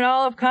woman in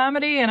all of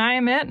comedy and I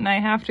am it and I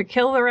have to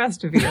kill the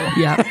rest of you.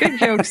 Yeah. Good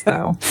jokes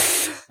though.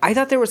 I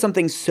thought there was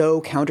something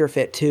so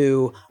counterfeit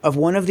too of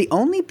one of the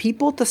only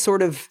people to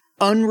sort of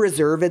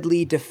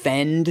unreservedly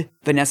defend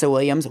Vanessa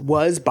Williams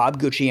was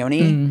Bob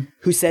Guccione,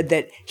 who said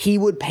that he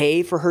would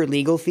pay for her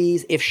legal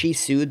fees if she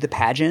sued the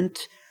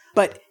pageant.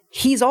 But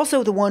he's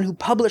also the one who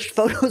published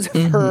photos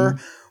of her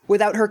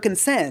without her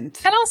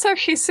consent. And also,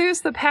 she sues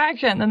the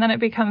pageant, and then it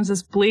becomes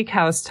this Bleak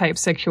House type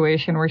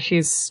situation where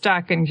she's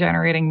stuck and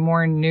generating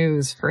more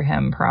news for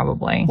him,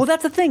 probably. Well,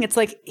 that's the thing. It's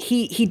like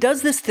he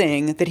does this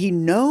thing that he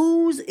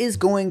knows is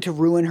going to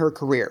ruin her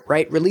career,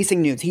 right?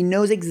 Releasing nudes. He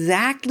knows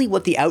exactly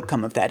what the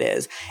outcome of that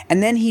is.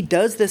 And then he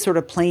does this sort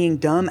of playing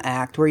dumb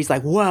act where he's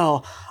like,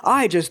 well,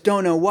 I just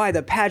don't know why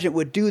the pageant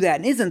would do that.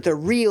 And isn't the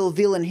real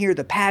villain here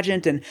the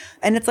pageant? And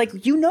it's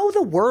like, you know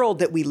the world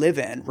that we live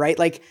in, right?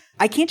 Like,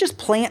 I can't just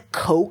plant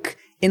coke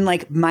in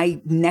like my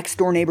next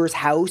door neighbor's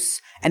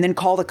house and then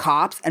call the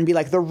cops and be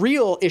like, the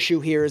real issue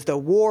here is the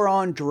war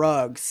on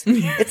drugs.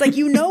 It's like,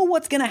 you know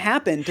what's going to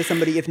happen to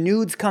somebody if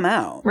nudes come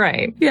out.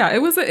 Right. Yeah,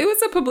 it was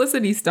a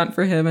publicity stunt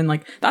for him. And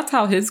like, that's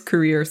how his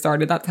career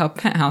started. That's how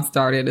Penthouse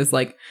started, is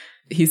like,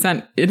 he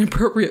sent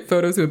inappropriate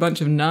photos to a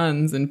bunch of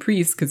nuns and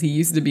priests because he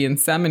used to be in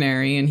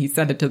seminary and he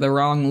sent it to the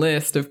wrong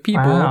list of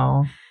people.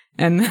 Wow.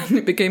 And then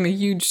it became a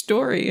huge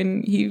story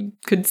and he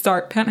could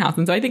start Penthouse.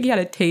 And so I think he had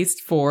a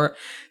taste for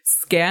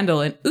scandal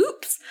and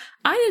oops,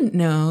 I didn't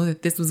know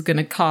that this was going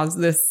to cause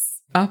this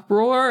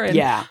uproar.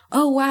 And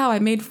oh, wow, I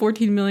made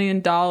 $14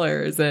 million.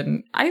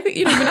 And I think,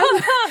 you know,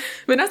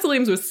 Vanessa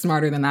Williams was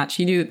smarter than that.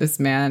 She knew that this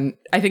man,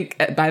 I think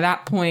by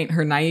that point,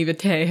 her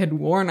naivete had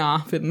worn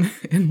off in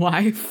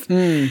life.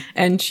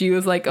 And she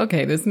was like,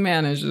 okay, this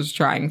man is just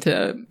trying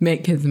to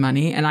make his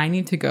money and I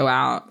need to go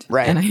out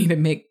and I need to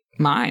make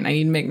mine. I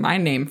need to make my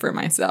name for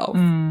myself.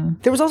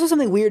 There was also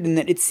something weird in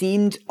that it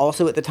seemed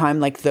also at the time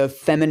like the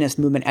feminist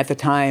movement at the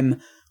time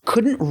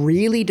couldn't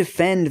really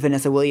defend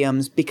Vanessa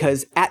Williams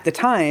because at the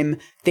time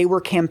they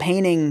were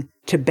campaigning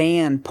to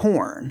ban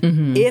porn.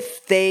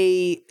 If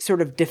they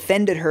sort of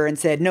defended her and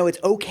said, no,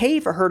 it's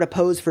okay for her to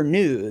pose for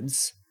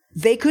nudes,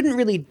 they couldn't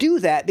really do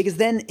that because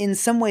then in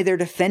some way they're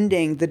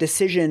defending the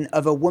decision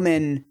of a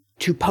woman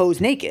to pose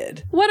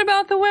naked. What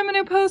about the women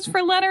who posed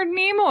for Leonard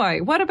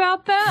Nimoy? What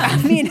about them?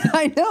 I mean,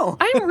 I know.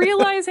 I'm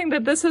realizing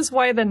that this is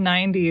why the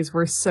 90s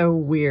were so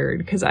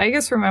weird, because I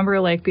just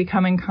remember like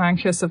becoming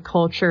conscious of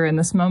culture in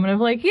this moment of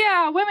like,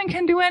 yeah, women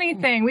can do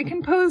anything. We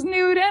can pose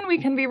nude and we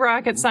can be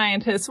rocket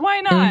scientists.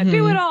 Why not?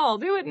 Do it all.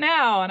 Do it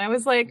now. And I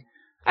was like,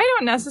 I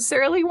don't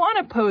necessarily want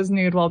to pose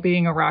nude while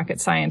being a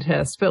rocket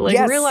scientist, but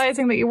like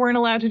realizing that you weren't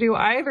allowed to do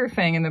either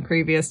thing in the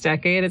previous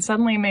decade, it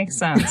suddenly makes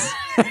sense.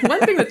 One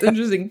thing that's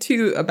interesting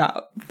too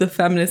about the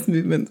feminist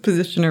movement's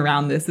position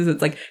around this is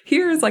it's like,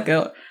 here's like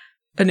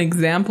an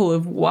example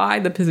of why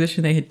the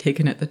position they had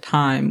taken at the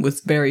time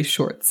was very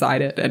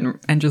short-sighted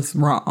and just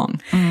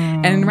wrong.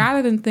 And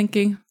rather than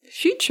thinking,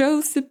 she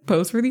chose to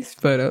pose for these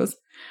photos,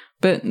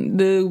 but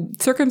the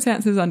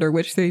circumstances under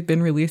which they've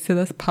been released to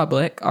the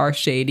public are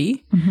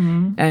shady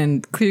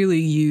and clearly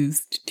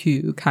used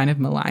to kind of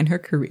malign her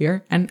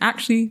career. And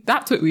actually,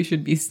 that's what we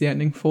should be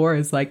standing for,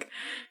 is like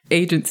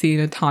agency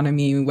and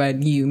autonomy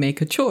when you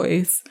make a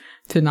choice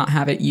to not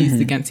have it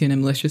used against you in a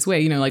malicious way.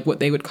 You know, like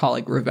what they would call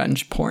like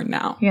revenge porn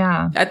now.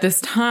 Yeah. At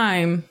this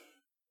time,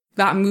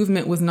 that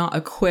movement was not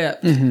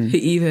equipped to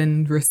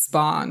even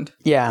respond.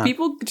 Yeah.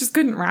 People just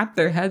couldn't wrap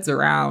their heads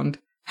around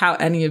how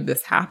any of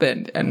this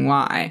happened and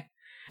why.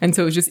 And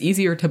so it was just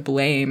easier to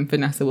blame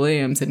Vanessa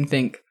Williams and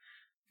think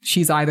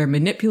she's either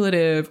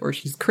manipulative or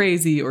she's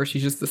crazy or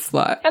she's just a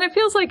slut. And it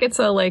feels like it's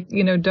a like,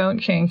 you know, don't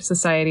change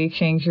society,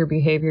 change your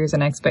behaviors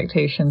and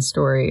expectations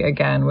story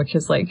again, which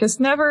is like, just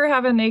never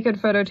have a naked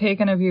photo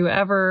taken of you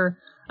ever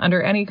under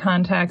any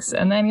context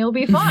and then you'll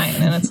be fine.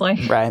 And it's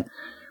like, right.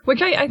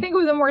 Which I think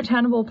was a more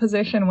tenable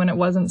position when it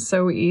wasn't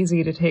so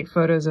easy to take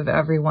photos of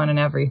everyone and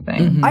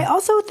everything. I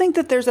also think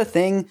that there's a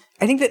thing,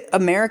 I think that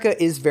America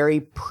is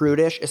very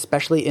prudish,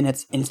 especially in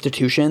its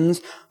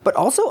institutions, but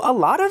also a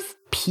lot of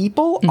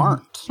people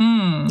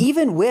aren't.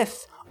 Even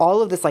with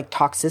all of this like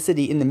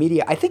toxicity in the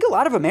media, I think a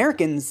lot of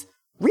Americans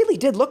really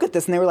did look at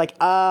this and they were like,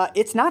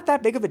 it's not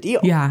that big of a deal.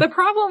 Yeah. The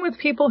problem with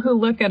people who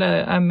look at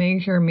a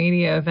major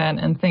media event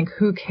and think,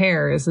 who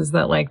cares, is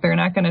that like they're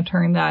not going to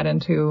turn that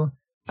into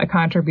a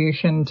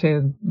contribution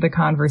to the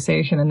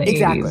conversation in the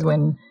 80s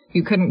when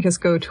you couldn't just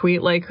go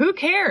tweet like, who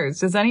cares?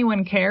 Does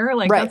anyone care?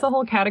 Like that's a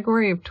whole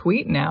category of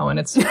tweet now and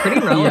it's pretty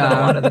relevant a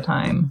lot of the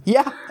time.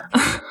 Yeah.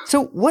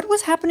 So what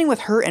was happening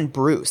with her and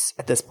Bruce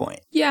at this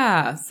point?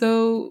 Yeah.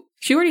 So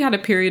she already had a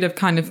period of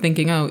kind of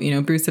thinking, oh, you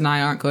know, Bruce and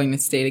I aren't going to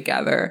stay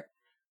together.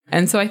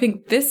 And so I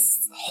think this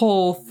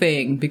whole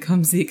thing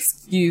becomes the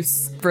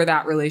excuse for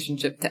that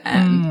relationship to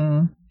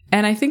end.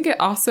 And I think it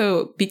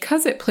also,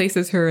 because it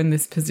places her in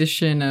this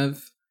position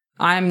of,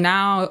 I'm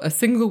now a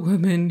single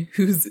woman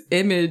whose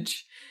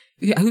image,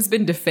 who's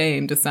been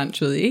defamed,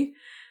 essentially.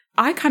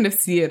 I kind of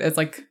see it as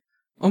like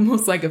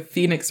almost like a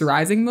Phoenix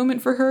Rising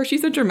moment for her.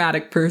 She's a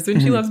dramatic person.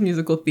 She loves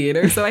musical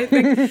theater. So I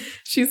think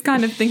she's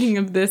kind of thinking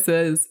of this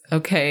as,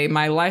 okay,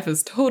 my life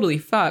is totally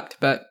fucked,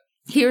 but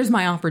here's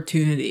my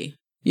opportunity.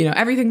 You know,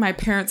 everything my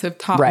parents have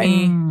taught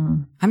me,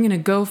 I'm going to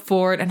go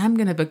for it and I'm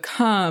going to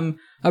become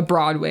a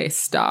Broadway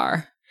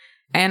star.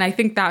 And I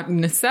think that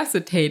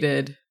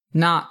necessitated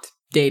not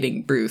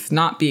dating Bruce,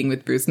 not being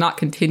with Bruce, not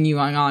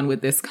continuing on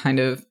with this kind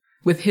of,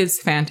 with his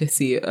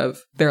fantasy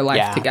of their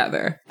life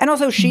together. And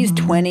also she's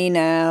 20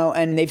 now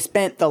and they've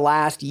spent the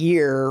last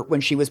year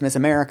when she was Miss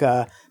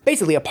America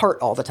basically apart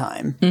all the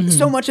time.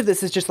 So much of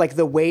this is just like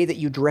the way that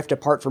you drift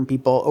apart from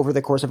people over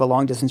the course of a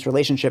long distance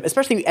relationship,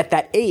 especially at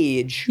that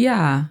age.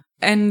 Yeah.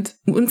 And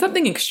when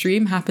something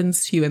extreme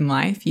happens to you in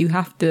life, you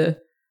have to,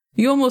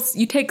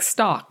 you take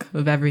stock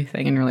of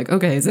everything and you're like,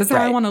 okay, is this how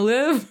I want to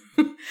live?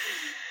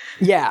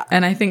 Yeah.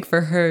 And I think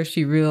for her,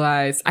 she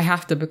realized, I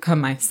have to become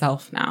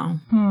myself now.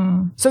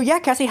 So yeah,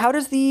 Cassie, how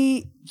does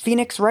the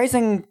Phoenix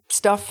Rising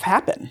stuff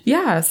happen?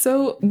 Yeah,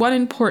 so one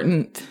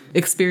important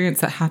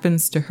experience that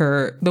happens to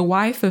her, the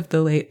wife of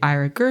the late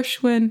Ira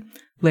Gershwin,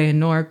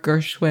 Leonore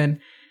Gershwin,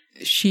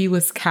 she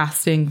was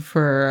casting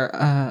for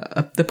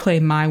the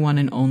play My One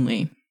and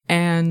Only.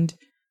 And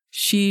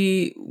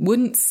she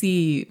wouldn't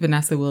see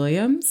Vanessa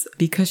Williams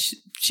because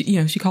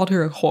she called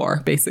her a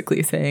whore,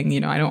 basically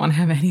saying, I don't want to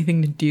have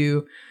anything to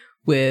do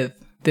with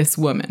this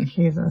woman.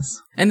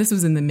 Jesus. And this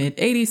was in the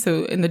mid-'80s,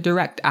 so in the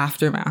direct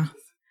aftermath.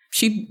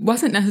 She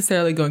wasn't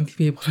necessarily going to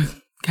be able to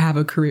have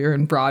a career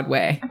in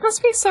Broadway. It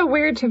must be so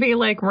weird to be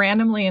like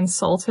randomly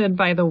insulted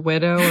by the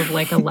widow of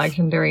like a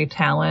legendary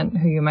talent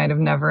who you might have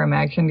never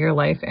imagined your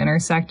life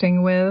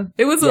intersecting with.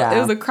 It was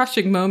a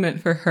crushing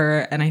moment for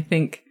her, and I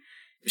think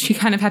she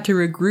kind of had to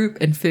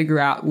regroup and figure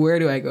out, where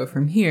do I go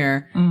from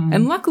here?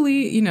 And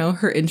luckily,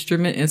 her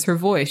instrument is her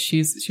voice.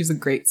 She's a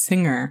great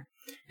singer.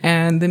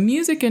 And the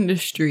music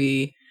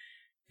industry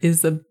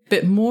is a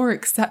bit more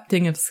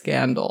accepting of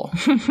scandal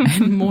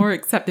and more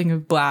accepting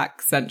of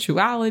Black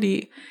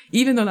sensuality,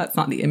 even though that's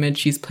not the image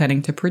she's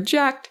planning to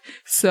project.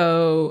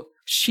 So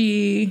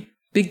she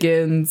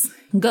begins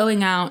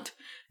going out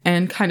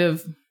and kind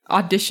of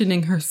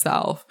auditioning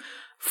herself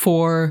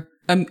for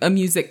a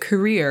music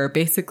career,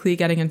 basically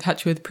getting in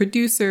touch with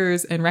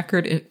producers and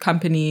record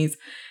companies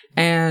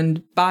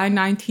And by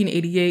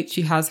 1988,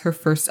 she has her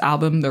first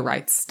album, The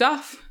Right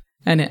Stuff,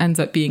 and it ends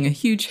up being a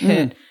huge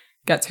hit.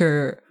 Gets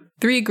her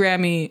 3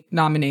 Grammy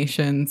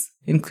nominations,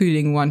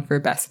 including one for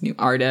Best New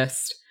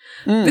Artist.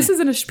 This is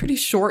in a pretty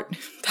short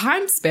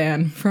time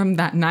span from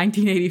that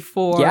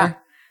 1984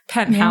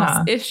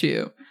 Penthouse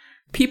issue.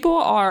 People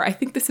are, I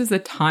think this is a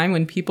time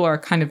when people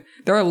are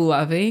they're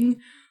loving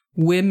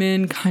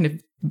women kind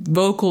of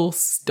vocal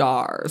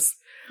stars.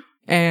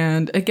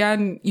 And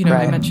again,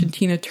 I mentioned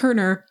Tina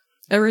Turner,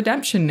 a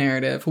redemption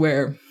narrative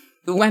where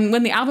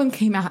when the album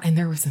came out and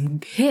there were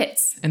some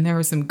hits and there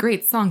were some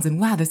great songs and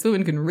wow, this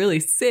woman can really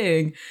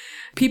sing,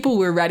 people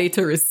were ready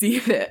to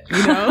receive it,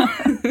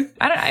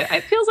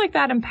 It feels like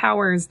that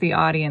empowers the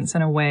audience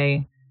in a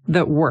way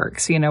that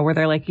works, where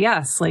they're like,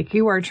 yes, like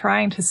you are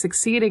trying to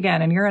succeed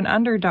again and you're an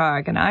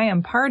underdog and I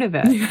am part of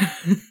it.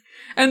 Yeah.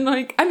 And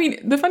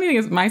the funny thing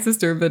is my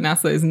sister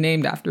Vanessa is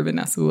named after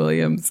Vanessa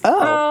Williams.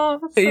 Oh,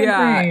 that's so great.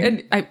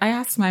 And I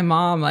asked my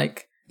mom,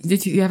 like,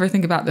 did you ever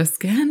think about the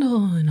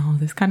scandal and all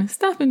this kind of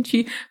stuff? And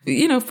she,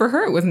 for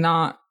her, it was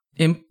not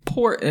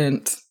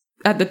important.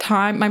 At the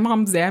time, my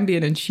mom's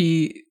Zambian and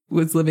she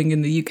was living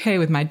in the UK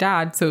with my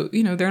dad. So,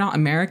 they're not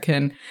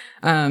American.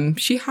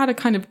 She had a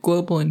kind of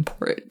global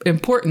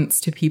importance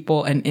to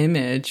people and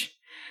image.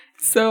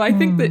 So I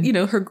think that,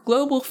 her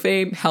global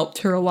fame helped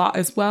her a lot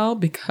as well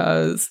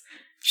because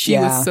she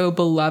was so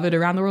beloved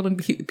around the world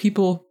and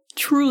people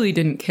truly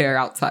didn't care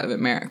outside of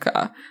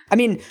America. I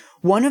mean,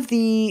 one of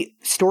the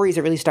stories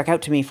that really stuck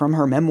out to me from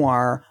her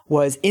memoir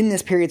was in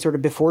this period, sort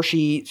of before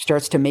she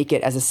starts to make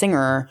it as a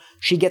singer,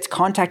 she gets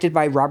contacted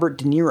by Robert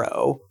De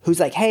Niro, who's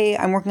like, hey,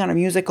 I'm working on a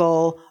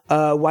musical.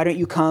 Why don't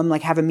you come,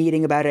 like, have a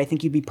meeting about it? I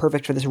think you'd be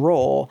perfect for this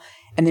role.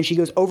 And then she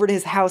goes over to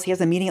his house. He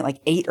has a meeting at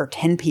like 8 or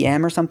 10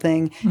 p.m. or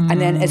something.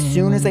 And then as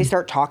soon as they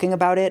start talking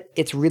about it,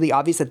 it's really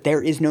obvious that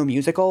there is no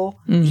musical.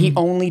 He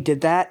only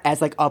did that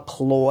as like a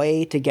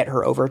ploy to get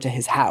her over to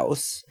his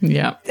house.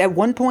 Yeah. At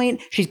one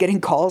point, she's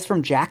getting calls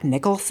from Jack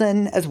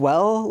Nicholson as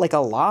well, like a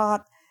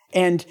lot.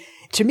 And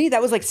to me,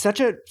 that was like such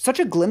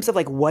a glimpse of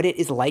like what it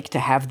is like to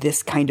have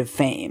this kind of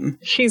fame.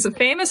 She's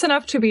famous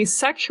enough to be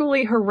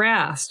sexually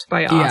harassed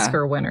by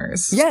Oscar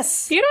winners.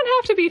 Yes. You don't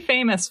have to be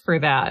famous for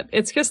that.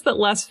 It's just that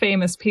less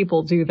famous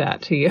people do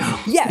that to you.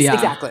 Yes,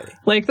 exactly.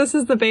 Like, this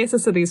is the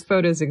basis of these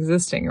photos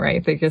existing,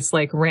 right? They just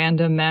like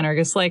random men are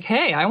just like,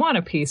 hey, I want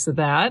a piece of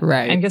that.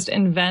 Right. And just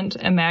invent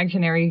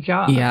imaginary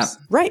jobs. Yeah.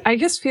 Right. I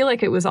just feel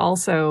like it was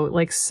also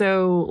like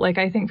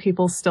I think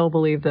people still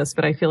believe this,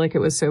 but I feel like it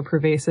was so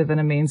pervasive in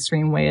a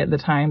mainstream way at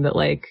the time that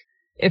like,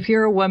 if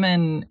you're a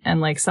woman and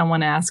like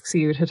someone asks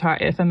you to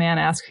talk, if a man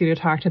asks you to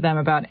talk to them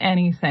about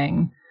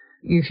anything,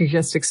 you should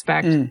just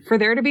expect for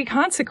there to be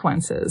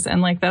consequences.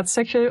 And like, that's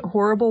such a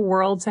horrible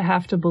world to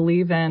have to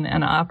believe in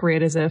and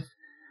operate as if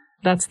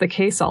that's the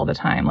case all the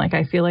time. Like,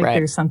 I feel like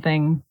there's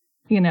something,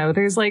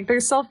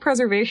 there's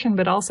self-preservation,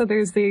 but also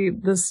there's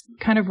this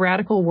kind of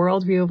radical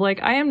worldview of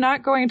like, I am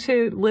not going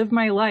to live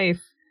my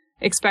life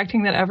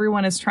expecting that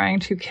everyone is trying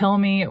to kill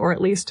me or at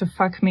least to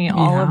fuck me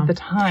all of the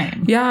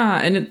time. Yeah.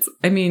 And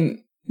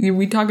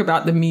we talk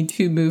about the Me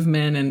Too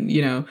movement and,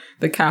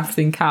 the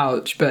casting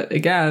couch. But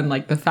again,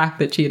 like the fact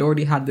that she had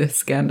already had this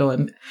scandal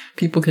and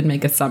people could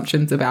make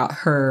assumptions about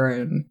her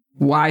and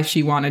why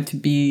she wanted to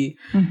be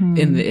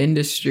in the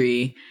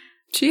industry.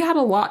 She had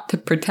a lot to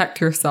protect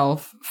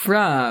herself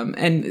from.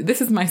 And this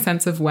is my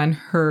sense of when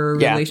her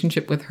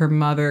relationship with her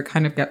mother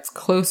kind of gets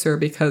closer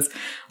because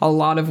a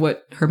lot of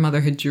what her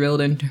mother had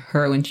drilled into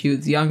her when she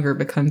was younger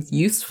becomes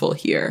useful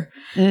here.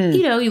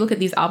 You look at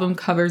these album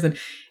covers and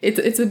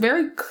it's a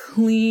very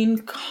clean,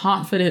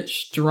 confident,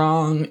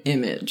 strong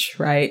image,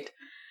 right?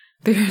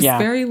 There's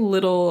very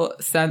little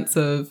sense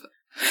of,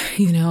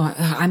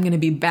 I'm going to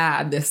be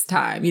bad this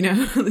time.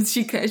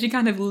 She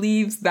kind of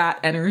leaves that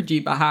energy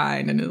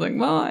behind and is like,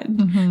 well,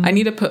 I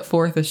need to put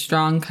forth a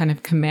strong kind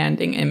of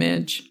commanding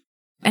image.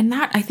 And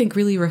that, I think,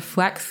 really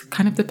reflects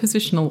kind of the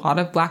position a lot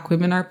of Black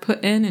women are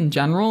put in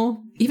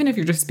general. Even if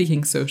you're just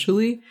speaking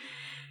socially,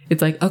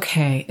 it's like,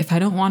 okay, if I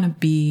don't want to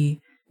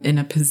be in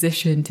a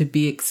position to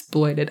be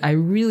exploited, I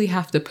really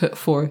have to put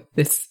forth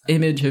this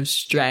image of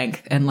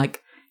strength and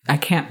like, I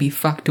can't be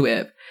fucked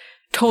with.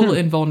 Total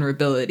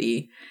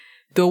invulnerability.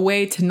 The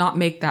way to not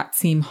make that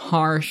seem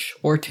harsh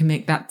or to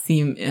make that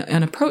seem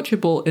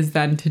unapproachable is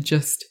then to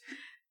just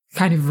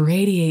kind of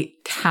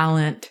radiate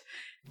talent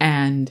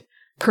and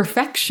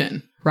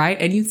perfection, right?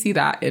 And you see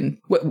that in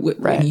what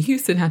Whitney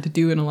Houston had to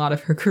do in a lot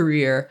of her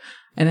career.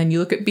 And then you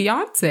look at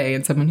Beyonce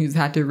and someone who's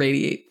had to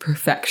radiate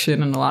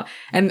perfection and a lot.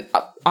 And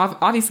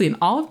obviously in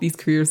all of these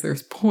careers,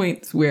 there's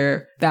points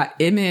where that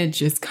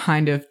image is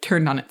kind of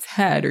turned on its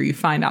head or you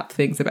find out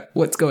things about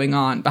what's going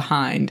on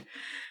behind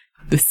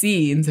the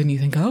scenes and you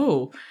think,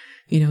 oh,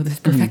 this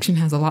perfection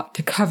has a lot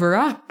to cover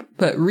up.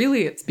 But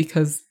really it's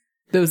because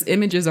those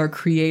images are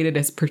created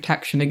as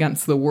protection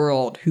against the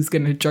world who's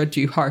going to judge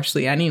you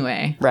harshly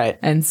anyway. Right.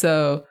 And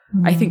so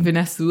I think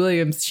Vanessa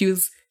Williams,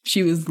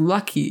 she was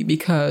lucky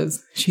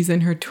because she's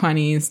in her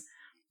 20s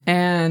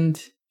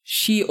and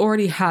she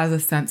already has a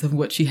sense of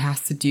what she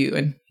has to do.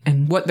 And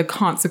and what the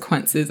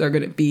consequences are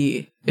going to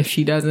be if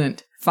she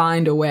doesn't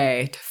find a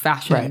way to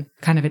fashion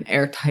kind of an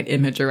airtight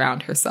image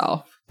around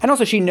herself. And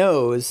also she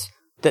knows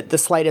that the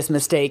slightest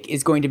mistake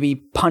is going to be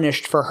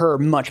punished for her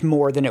much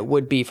more than it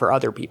would be for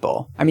other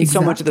people. I mean,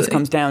 so much of this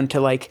comes down to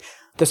like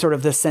the sort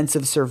of the sense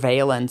of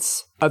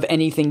surveillance of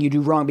anything you do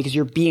wrong because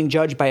you're being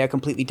judged by a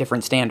completely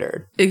different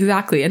standard.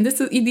 Exactly. And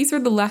these are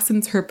the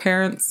lessons her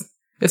parents,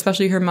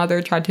 especially her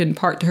mother, tried to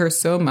impart to her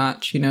so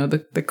much. You know,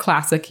 the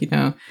classic, you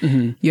know,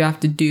 you have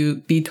to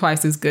be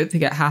twice as good to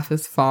get half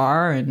as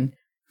far. And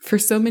for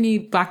so many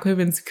Black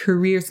women's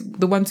careers,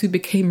 the ones who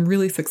became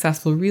really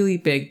successful, really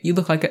big, you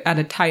look like at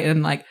a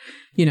titan like,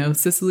 you know,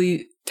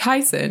 Cicely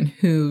Tyson,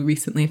 who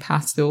recently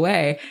passed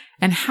away,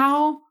 and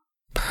how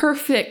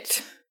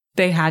perfect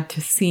they had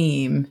to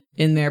seem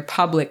in their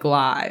public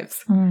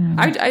lives.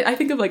 I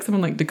think of like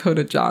someone like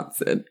Dakota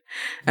Johnson.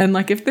 And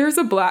like if there's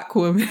a Black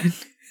woman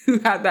who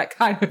had that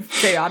kind of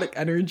chaotic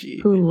energy.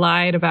 Who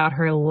lied about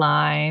her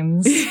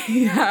lines.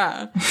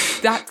 Yeah.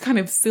 That kind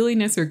of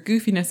silliness or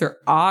goofiness or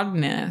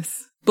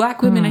oddness.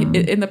 Black women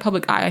in the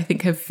public eye, I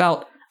think, have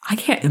felt, I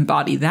can't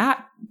embody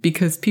that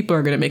because people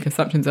are going to make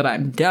assumptions that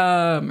I'm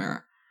dumb,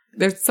 or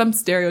there's some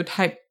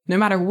stereotype, no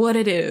matter what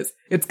it is,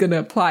 it's going to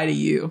apply to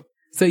you.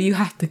 So you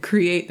have to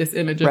create this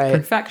image of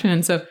perfection.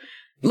 And so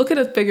look at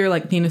a figure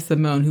like Nina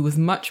Simone, who was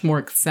much more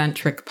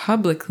eccentric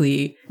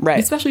publicly,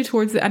 especially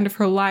towards the end of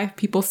her life.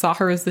 People saw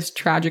her as this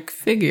tragic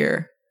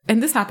figure.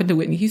 And this happened to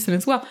Whitney Houston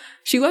as well.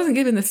 She wasn't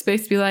given the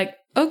space to be like,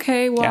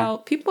 okay, well,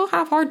 people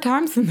have hard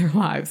times in their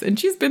lives, and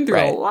she's been through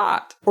a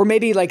lot. Or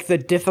maybe like the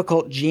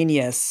difficult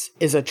genius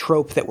is a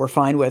trope that we're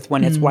fine with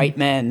when it's white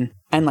men,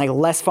 and like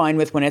less fine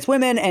with when it's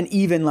women, and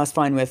even less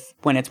fine with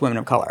when it's women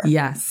of color.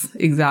 Yes,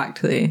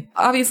 exactly.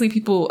 Obviously,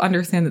 people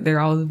understand that there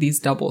are all of these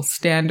double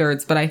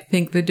standards, but I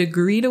think the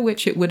degree to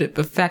which it would have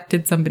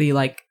affected somebody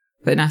like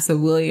Vanessa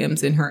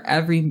Williams in her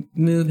every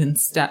move and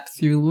step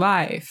through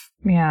life.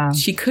 Yeah.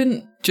 She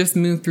couldn't just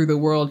move through the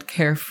world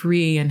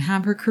carefree and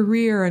have her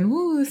career and,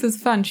 woo, this is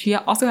fun. She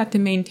also had to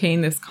maintain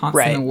this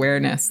constant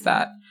awareness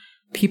that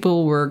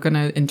people were going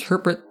to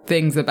interpret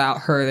things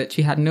about her that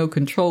she had no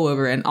control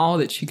over, and all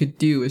that she could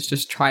do is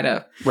just try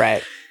to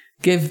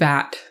give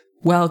that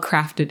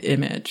well-crafted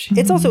image.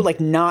 It's also like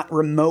not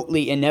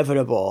remotely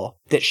inevitable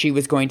that she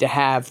was going to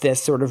have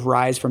this sort of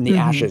rise from the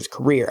ashes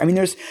career. I mean,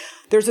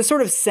 there's a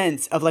sort of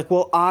sense of like,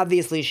 well,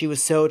 obviously she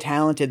was so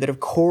talented that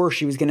of course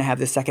she was going to have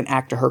the second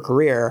act to her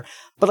career.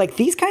 But like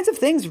these kinds of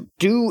things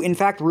do in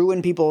fact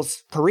ruin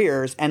people's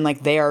careers, and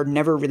like they are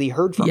never really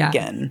heard from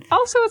again.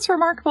 Also, it's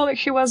remarkable that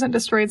she wasn't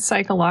destroyed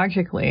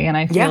psychologically. And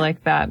I feel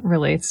like that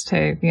relates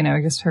to, you know,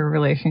 just her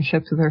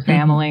relationships with her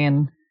family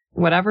and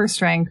whatever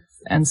strength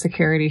and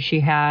security she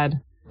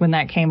had when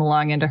that came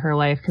along into her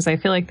life. Because I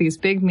feel like these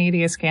big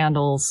media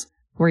scandals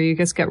where you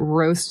just get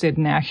roasted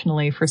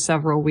nationally for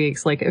several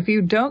weeks, like if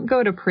you don't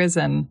go to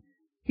prison,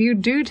 you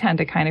do tend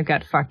to kind of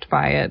get fucked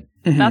by it.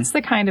 That's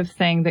the kind of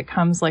thing that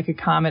comes like a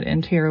comet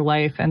into your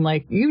life, and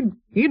like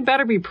you'd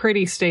better be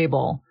pretty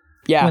stable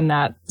when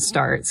that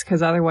starts,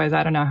 because otherwise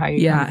I don't know how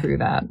you come through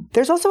that.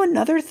 There's also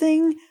another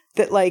thing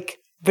that like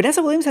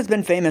Vanessa Williams has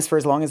been famous for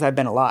as long as I've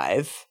been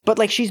alive, but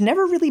like she's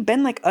never really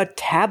been like a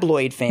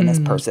tabloid famous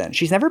person.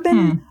 She's never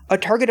been a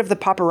target of the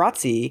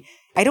paparazzi.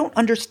 I don't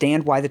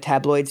understand why the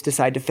tabloids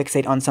decide to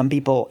fixate on some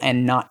people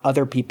and not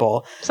other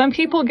people. Some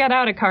people get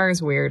out of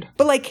cars weird.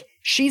 But like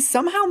she's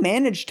somehow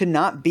managed to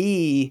not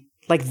be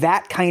like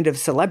that kind of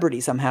celebrity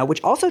somehow,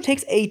 which also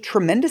takes a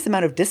tremendous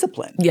amount of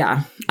discipline.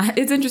 Yeah,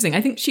 it's interesting.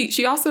 I think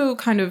she also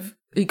kind of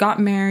got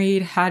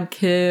married, had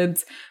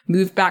kids,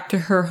 moved back to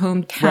her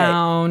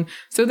hometown.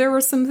 So there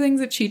were some things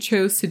that she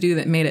chose to do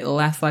that made it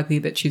less likely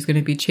that she's going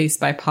to be chased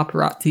by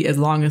paparazzi, as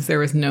long as there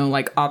was no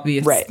like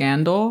obvious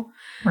scandal.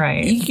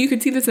 Right. You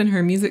could see this in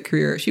her music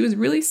career. She was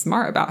really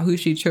smart about who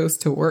she chose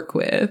to work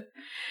with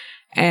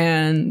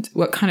and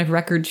what kind of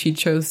record she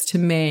chose to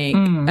make.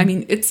 I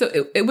mean,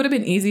 it would have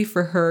been easy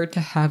for her to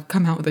have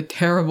come out with a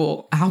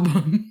terrible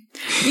album,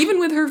 even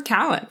with her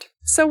talent.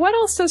 So what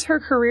else does her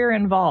career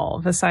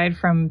involve, aside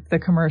from the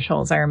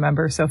commercials I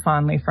remember so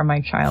fondly from my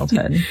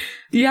childhood?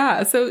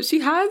 Yeah, so she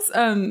has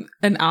an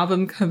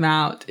album come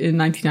out in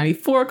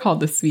 1994 called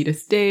The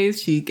Sweetest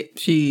Days.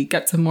 She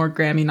gets some more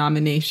Grammy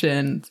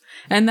nominations.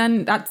 And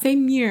then that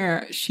same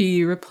year,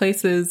 she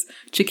replaces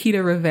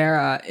Chiquita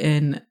Rivera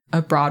in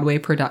a Broadway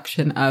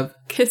production of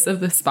Kiss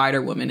of the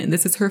Spider-Woman. And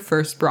this is her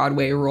first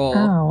Broadway role.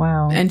 Oh,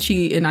 wow. And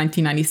in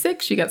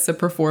 1996, she gets to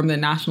perform the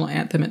national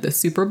anthem at the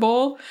Super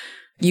Bowl.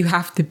 You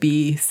have to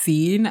be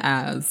seen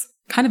as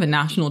kind of a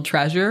national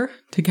treasure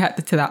to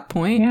get to that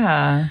point.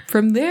 Yeah.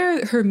 From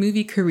there, her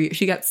movie career,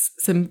 she gets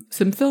some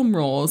film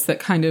roles that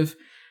kind of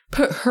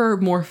put her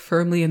more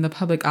firmly in the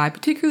public eye,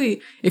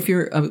 particularly if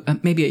you're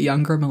maybe a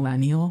younger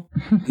millennial.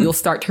 You'll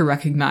start to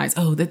recognize,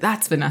 oh,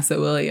 that's Vanessa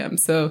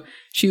Williams. So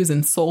she was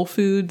in Soul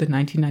Food, the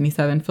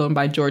 1997 film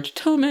by George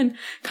Tillman,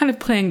 kind of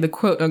playing the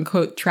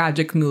quote-unquote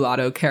tragic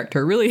mulatto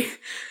character. Really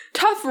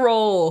tough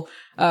role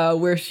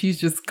where she's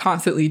just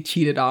constantly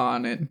cheated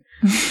on and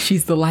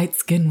she's the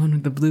light-skinned one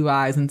with the blue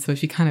eyes. And so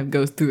she kind of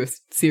goes through a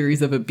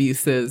series of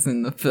abuses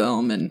in the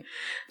film. And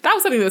that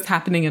was something that was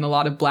happening in a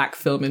lot of Black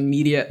film and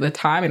media at the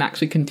time and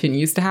actually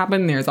continues to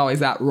happen. There's always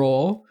that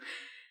role.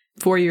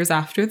 4 years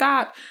after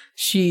that,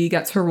 she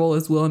gets her role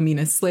as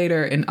Wilhelmina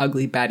Slater in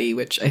Ugly Betty,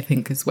 which I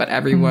think is what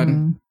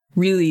everyone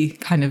really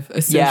kind of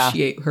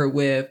associate her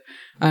with.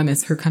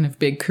 As her kind of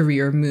big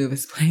career move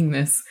is playing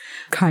this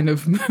kind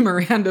of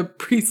Miranda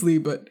Priestley,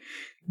 but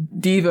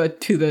diva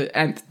to the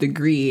nth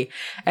degree.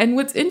 And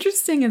what's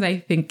interesting is I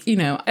think, you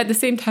know, at the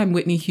same time,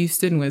 Whitney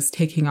Houston was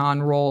taking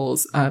on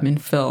roles in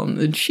film,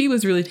 and she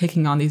was really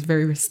taking on these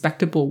very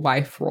respectable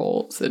wife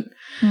roles and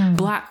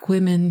Black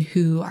women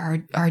who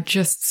are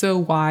just so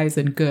wise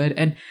and good.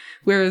 And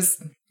whereas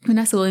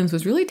Vanessa Williams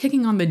was really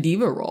taking on the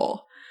diva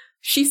role.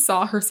 She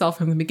saw herself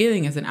from the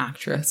beginning as an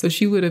actress. So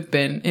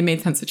it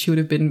made sense that she would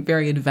have been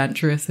very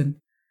adventurous in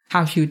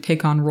how she would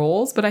take on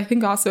roles. But I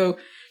think also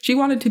she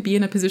wanted to be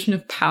in a position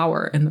of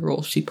power in the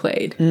roles she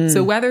played.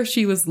 So whether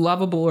she was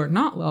lovable or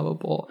not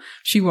lovable,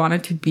 she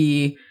wanted to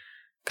be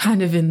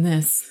kind of in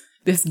this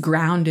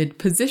grounded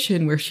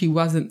position where she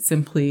wasn't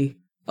simply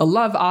a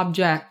love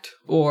object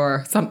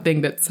or something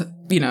that's,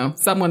 you know,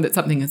 someone that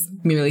something is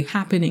merely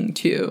happening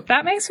to.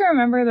 That makes me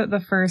remember that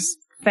the first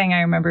thing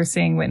I remember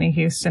seeing Whitney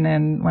Houston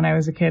in when I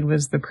was a kid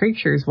was The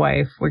Preacher's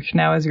Wife, which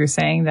now as you're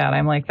saying that,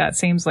 I'm like, that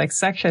seems like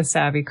such a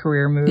savvy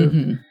career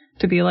move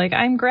to be like,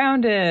 I'm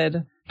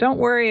grounded. Don't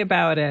worry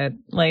about it.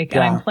 Like,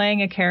 and I'm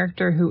playing a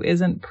character who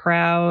isn't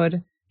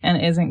proud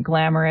and isn't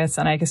glamorous,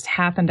 and I just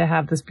happen to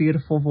have this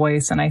beautiful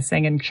voice and I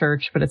sing in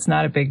church, but it's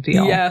not a big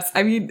deal. Yes.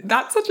 I mean,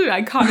 that's such an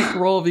iconic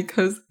role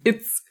because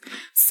it's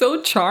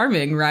so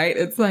charming, right?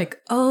 It's like,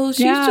 oh,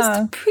 she's just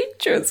a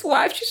preacher's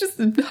wife. She's just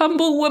a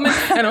humble woman.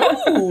 And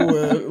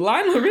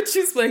Lionel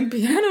Richie's playing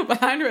piano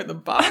behind her at the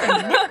bar.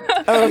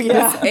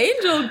 This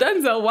angel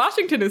Denzel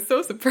Washington is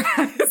so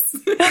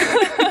surprised.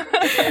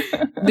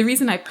 The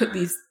reason I put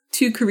these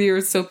two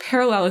careers so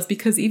parallel is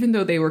because even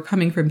though they were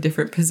coming from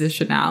different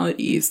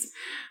positionalities,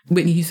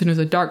 Whitney Houston was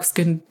a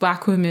dark-skinned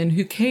Black woman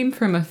who came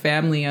from a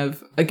family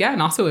of,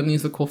 again, also a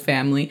musical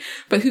family,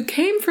 but who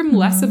came from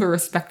less of a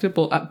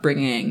respectable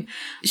upbringing.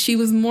 She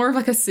was more of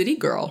like a city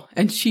girl.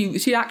 And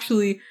she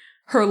actually,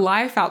 her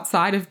life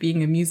outside of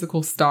being a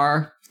musical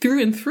star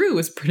through and through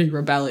was pretty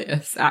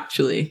rebellious,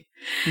 actually.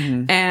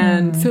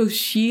 And so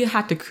she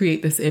had to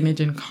create this image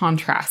in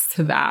contrast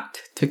to that,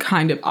 to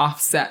kind of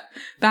offset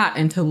that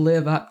and to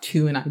live up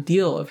to an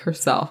ideal of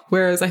herself.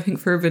 Whereas I think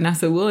for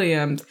Vanessa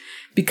Williams,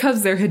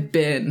 because there had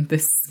been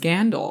this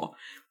scandal,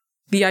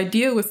 the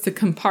idea was to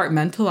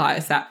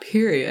compartmentalize that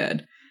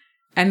period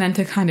and then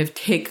to kind of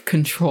take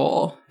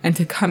control and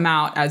to come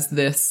out as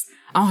this,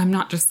 oh, I'm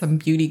not just some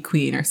beauty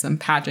queen or some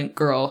pageant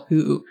girl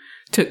who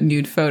took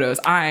nude photos.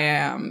 I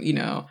am, you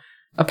know,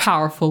 a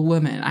powerful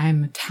woman.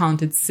 I'm a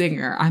talented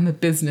singer. I'm a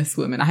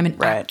businesswoman. I'm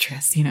an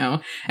actress, you know.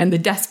 And the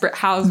Desperate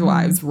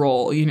Housewives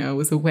role, you know,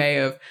 was a way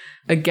of,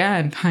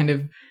 again, kind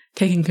of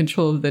taking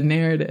control of the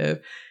narrative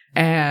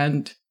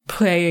and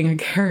playing a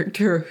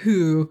character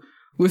who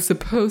was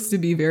supposed to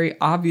be very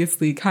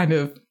obviously kind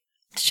of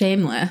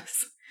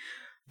shameless,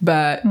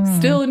 but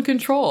still in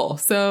control.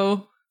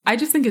 So I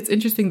just think it's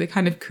interesting the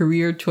kind of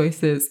career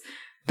choices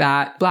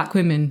that Black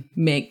women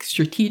make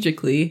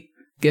strategically,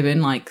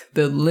 given like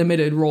the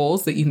limited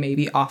roles that you may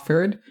be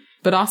offered,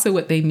 but also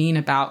what they mean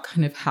about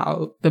kind of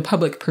how the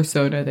public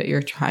persona that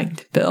you're trying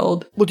to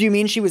build. Well, do you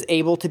mean she was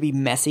able to be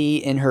messy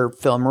in her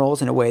film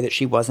roles in a way that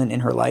she wasn't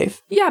in her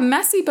life? Yeah,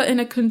 messy, but in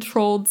a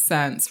controlled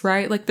sense,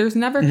 right? Like there's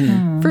never,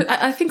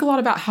 I think a lot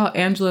about how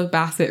Angela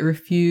Bassett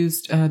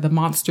refused the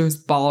Monsters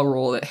Ball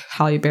role that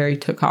Halle Berry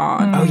took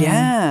on. Oh,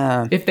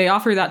 yeah. If they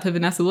offered that to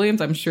Vanessa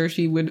Williams, I'm sure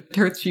she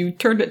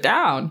turned it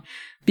down.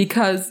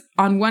 Because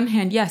on one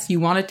hand, yes, you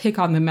want to take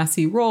on the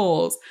messy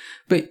roles,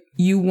 but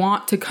you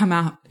want to come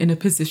out in a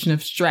position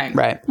of strength.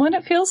 Right. Well,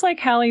 it feels like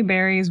Halle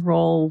Berry's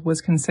role was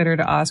considered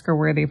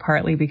Oscar-worthy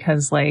partly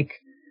because, like,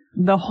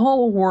 the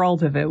whole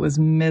world of it was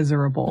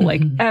miserable.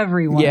 Like,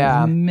 everyone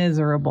was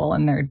miserable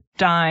and they're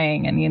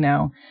dying. And, you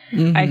know,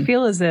 I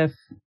feel as if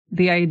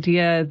the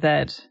idea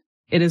that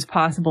it is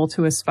possible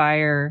to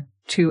aspire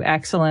to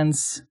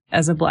excellence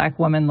as a Black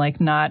woman,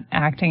 like not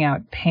acting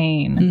out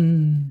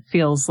pain,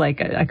 feels like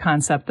a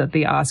concept that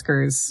the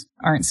Oscars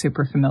aren't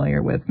super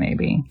familiar with,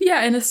 maybe.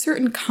 Yeah, and a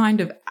certain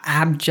kind of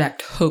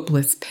abject,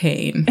 hopeless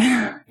pain.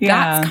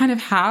 That's kind of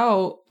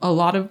how a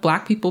lot of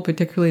Black people,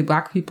 particularly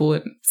Black people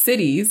in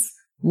cities,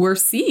 were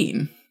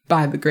seen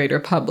by the greater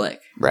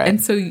public. Right.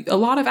 And so a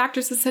lot of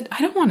actresses said,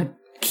 I don't want to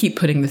keep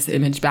putting this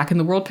image back in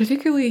the world,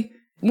 particularly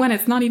when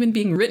it's not even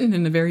being written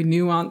in a very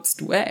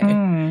nuanced way.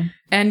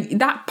 And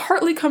that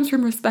partly comes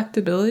from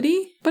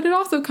respectability, but it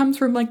also comes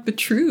from like the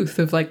truth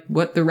of like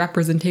what the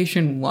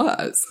representation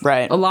was.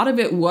 Right. A lot of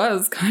it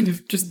was kind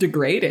of just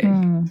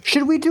degrading.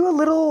 Should we do a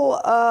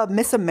little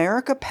Miss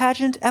America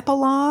pageant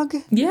epilogue?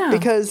 Yeah.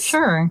 Because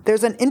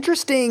there's an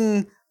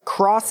interesting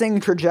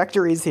crossing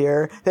trajectories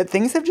here that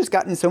things have just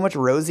gotten so much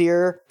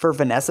rosier for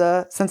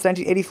Vanessa since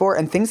 1984,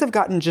 and things have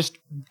gotten just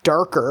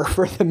darker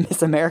for the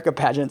Miss America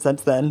pageant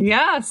since then.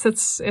 Yes,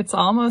 it's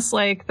almost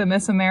like the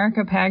Miss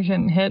America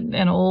pageant hit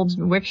an old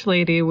witch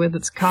lady with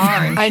its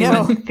car, and she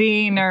went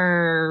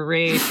thinner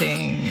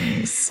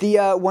ratings.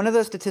 The one of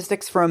the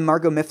statistics from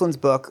Margot Mifflin's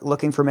book,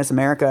 Looking for Miss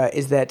America,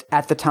 is that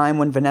at the time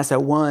when Vanessa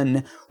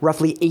won,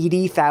 roughly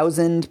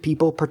 80,000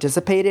 people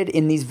participated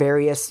in these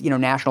various,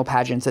 national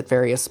pageants at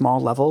various small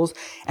levels.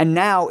 And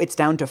now it's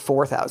down to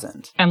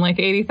 4,000. And like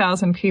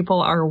 80,000 people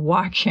are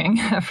watching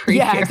every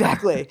year. Yeah,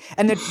 exactly.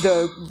 And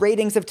the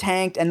ratings have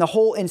tanked, and the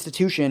whole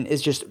institution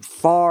is just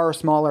far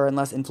smaller and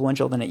less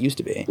influential than it used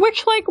to be.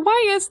 Which,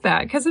 why is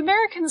that? Because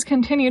Americans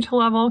continue to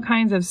love all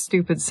kinds of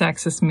stupid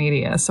sexist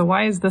media. So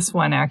why is this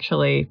one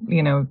actually,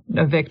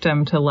 a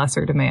victim to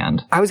lesser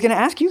demand? I was going to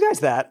ask you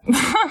guys that.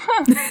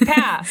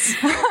 Pass.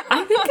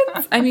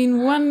 I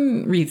think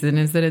one reason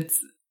is that it's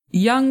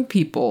young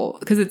people,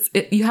 because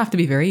you have to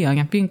be very young. You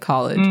have to be in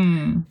college.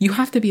 You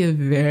have to be a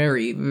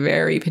very,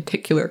 very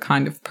particular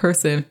kind of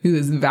person who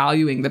is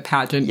valuing the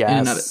pageant in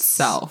and of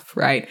itself,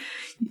 right?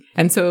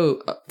 And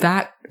so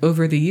that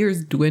over the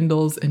years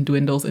dwindles and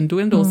dwindles and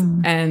dwindles.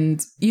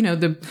 And,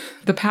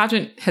 the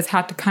pageant has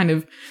had to kind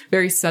of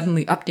very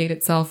suddenly update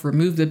itself,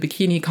 remove the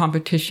bikini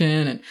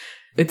competition, and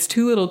it's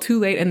too little too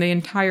late. And the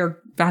entire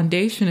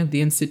foundation of the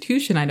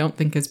institution, I don't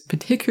think, is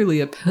particularly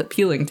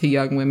appealing to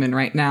young women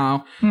right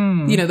now.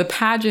 The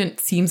pageant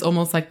seems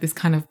almost like this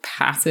kind of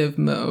passive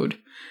mode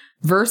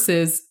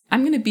versus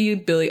I'm going to be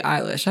Billie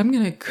Eilish. I'm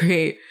going to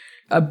create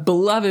a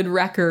beloved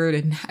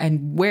record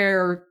and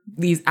wear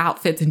these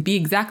outfits and be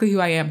exactly who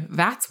I am.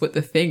 That's what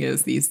the thing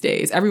is these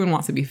days. Everyone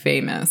wants to be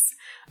famous.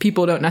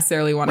 People don't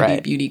necessarily want to be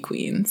beauty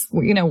queens.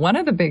 One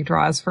of the big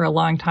draws for a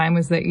long time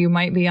was that you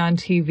might be on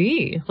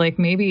TV, like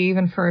maybe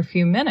even for a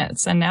few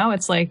minutes. And now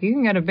it's like you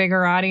can get a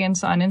bigger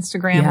audience on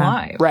Instagram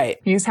Live. Right.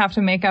 You just have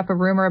to make up a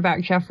rumor about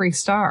Jeffree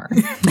Star.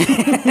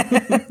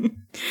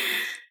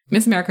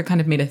 Miss America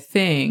kind of made a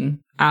thing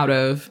out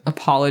of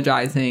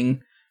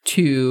apologizing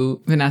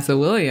to Vanessa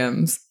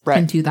Williams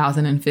in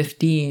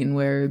 2015,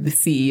 where the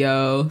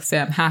CEO,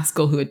 Sam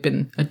Haskell, who had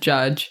been a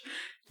judge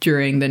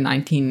during the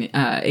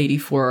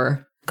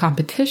 1984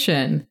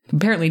 competition,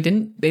 apparently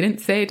didn't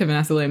say to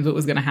Vanessa Williams what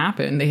was going to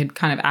happen. They had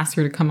kind of asked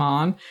her to come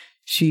on.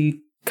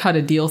 She cut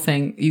a deal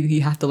saying,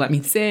 you have to let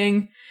me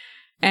sing.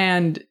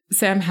 And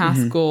Sam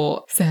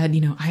Haskell said,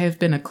 I have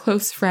been a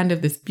close friend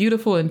of this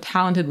beautiful and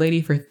talented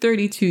lady for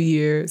 32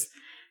 years.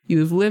 You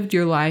have lived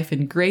your life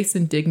in grace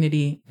and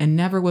dignity, and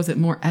never was it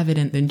more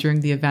evident than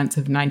during the events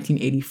of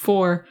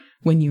 1984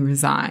 when you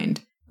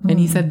resigned. And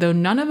he said, though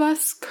none of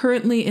us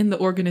currently in the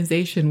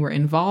organization were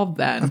involved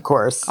then, of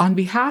course, on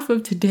behalf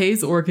of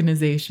today's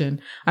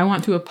organization, I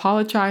want to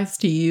apologize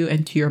to you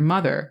and to your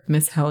mother,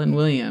 Miss Helen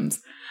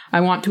Williams.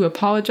 I want to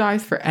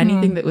apologize for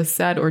anything that was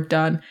said or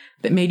done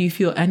that made you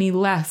feel any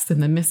less than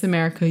the Miss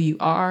America you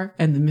are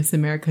and the Miss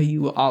America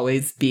you will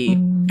always be.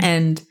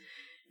 And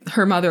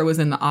her mother was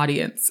in the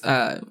audience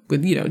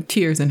with,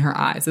 tears in her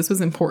eyes. This was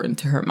important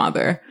to her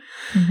mother.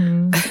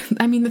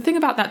 The thing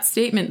about that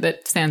statement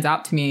that stands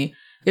out to me,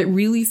 it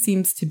really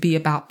seems to be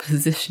about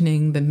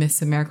positioning the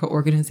Miss America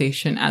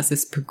organization as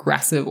this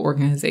progressive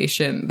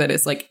organization that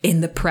is like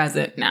in the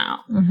present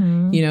now.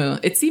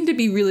 It seemed to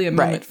be really a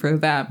moment for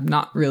them,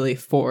 not really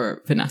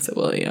for Vanessa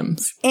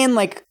Williams. And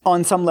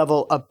on some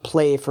level, a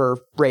play for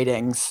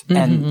ratings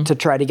and to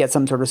try to get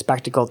some sort of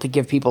spectacle to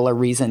give people a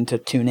reason to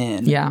tune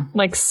in. Yeah.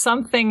 Like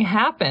something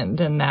happened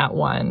in that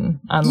one,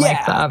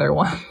 unlike the other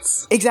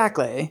ones.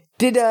 Exactly.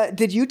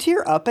 Did you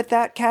tear up at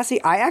that,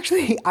 Cassie?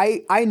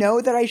 I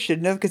know that I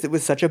shouldn't have because it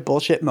was such a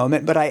bullshit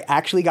moment, but I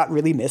actually got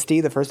really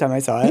misty the first time I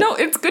saw it. No,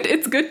 it's good.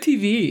 It's good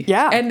TV.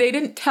 Yeah. And they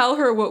didn't tell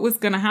her what was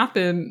going to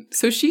happen,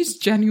 so she's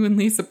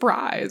genuinely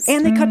surprised.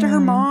 And they cut to her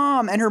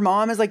mom, and her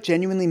mom is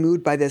genuinely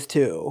moved by this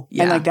too.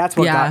 Yeah. And that's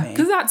what got me.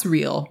 Because that's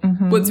real.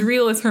 What's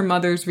real is her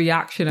mother's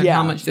reaction and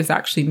how much this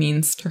actually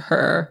means to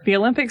her. The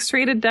Olympics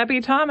treated Debbie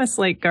Thomas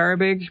like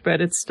garbage,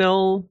 but it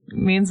still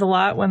means a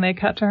lot when they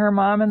cut to her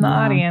mom in the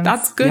audience.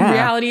 That's good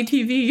reality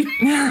TV.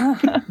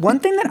 One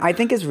thing that I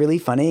think is really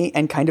funny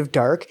and kind of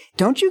dark,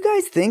 don't you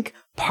guys think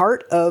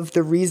part of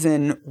the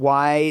reason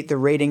why the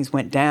ratings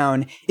went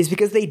down is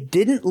because they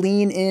didn't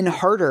lean in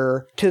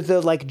harder to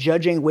the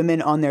judging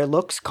women on their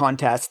looks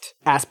contest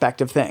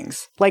aspect of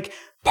things?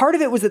 Part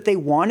of it was that they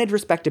wanted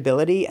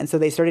respectability, and so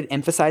they started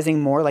emphasizing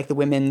more the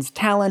women's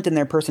talent and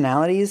their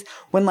personalities,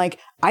 when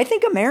I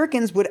think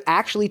Americans would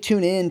actually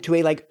tune in to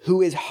a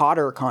who is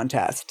hotter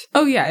contest.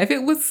 Oh yeah, if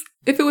it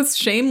was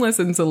shameless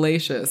and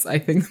salacious, I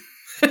think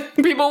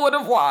people would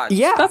have watched.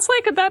 Yeah.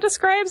 That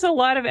describes a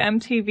lot of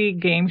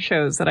MTV game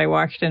shows that I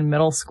watched in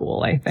middle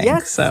school, I think.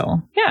 Yes.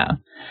 So, yeah.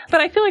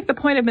 But I feel like the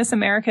point of Miss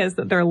America is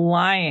that they're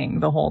lying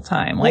the whole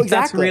time.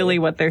 That's really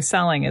what they're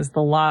selling, is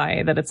the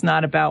lie, that it's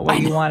not about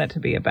what you want it to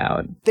be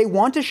about. They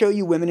want to show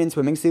you women in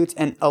swimming suits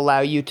and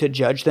allow you to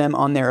judge them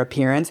on their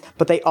appearance,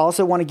 but they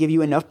also want to give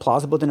you enough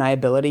plausible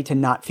deniability to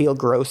not feel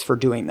gross for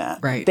doing that.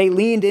 Right. They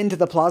leaned into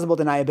the plausible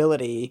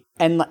deniability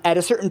And at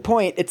a certain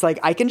point, it's like,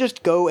 I can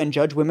just go and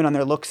judge women on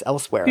their looks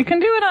elsewhere. You can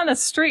do it on the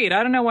street.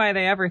 I don't know why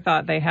they ever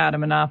thought they had a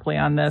monopoly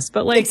on this,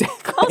 but like,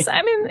 exactly. Also,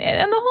 I mean,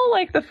 and the whole,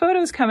 like, the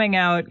photos coming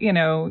out, you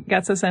know,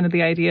 gets us into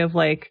the idea of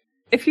like,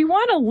 if you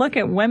want to look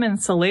at women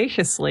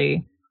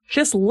salaciously,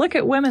 just look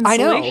at women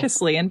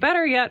salaciously, and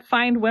better yet,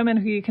 find women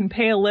who you can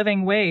pay a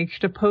living wage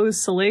to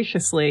pose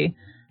salaciously.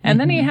 And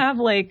then you have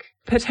like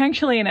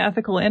potentially an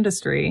ethical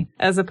industry,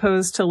 as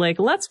opposed to like,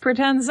 let's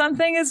pretend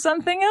something is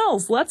something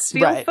else. Let's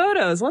steal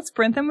photos. Let's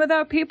print them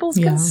without people's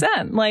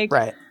consent. Like,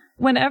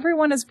 when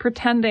everyone is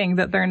pretending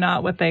that they're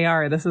not what they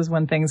are, this is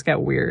when things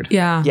get weird.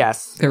 Yeah.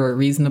 Yes. There were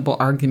reasonable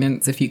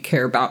arguments if you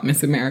care about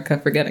Miss America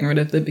for getting rid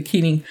of the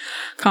bikini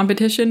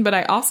competition. But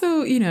I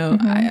also, you know,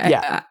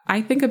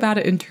 I think about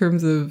it in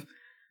terms of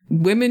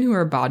women who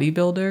are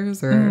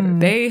bodybuilders, or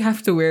they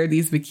have to wear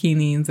these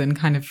bikinis and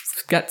kind of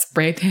get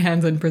spray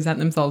tans and present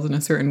themselves in a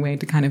certain way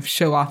to kind of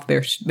show off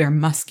their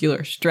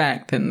muscular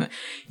strength and,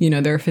 you know,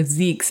 their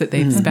physiques that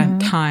they've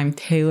spent time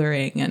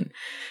tailoring. And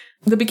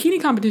the bikini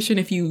competition,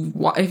 if you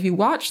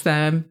watch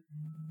them,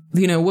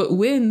 you know, what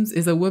wins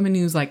is a woman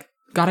who's like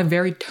got a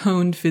very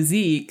toned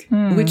physique,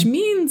 which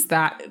means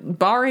that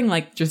barring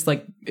like just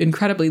like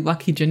incredibly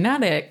lucky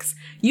genetics,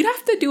 you'd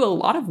have to do a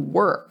lot of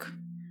work.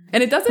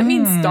 And it doesn't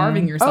mean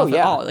starving yourself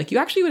at all. Like, you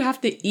actually would have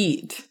to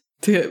eat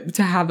to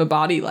have a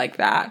body like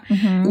that.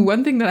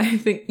 One thing that I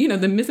think, you know,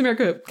 the Miss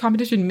America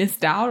competition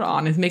missed out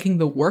on is making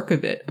the work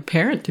of it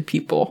apparent to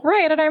people.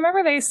 Right. And I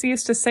remember they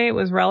used to say it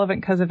was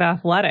relevant because of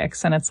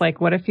athletics. And it's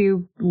like, what if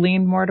you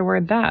leaned more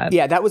toward that?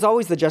 Yeah, that was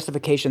always the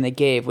justification they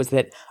gave, was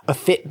that a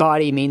fit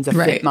body means a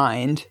fit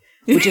mind.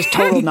 Which is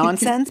total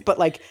nonsense, but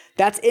like,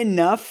 that's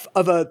enough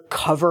of a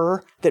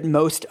cover that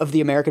most of the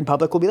American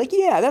public will be like,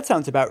 yeah, that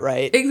sounds about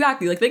right.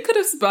 Exactly. Like, they could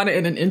have spun it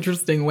in an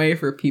interesting way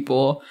for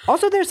people.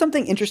 Also, there's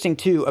something interesting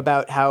too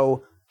about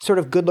how sort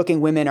of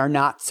good-looking women are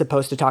not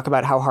supposed to talk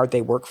about how hard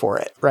they work for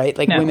it, right?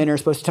 Like, women are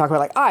supposed to talk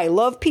about like, I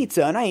love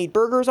pizza and I eat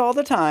burgers all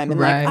the time, and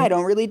like, I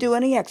don't really do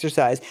any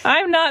exercise.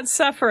 I'm not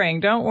suffering.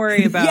 Don't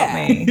worry about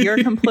me.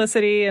 Your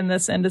complicity in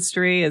this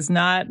industry is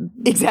not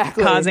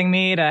causing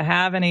me to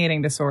have an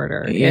eating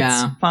disorder.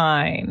 It's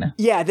fine.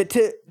 Yeah, that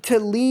to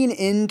lean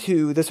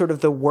into the sort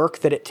of the work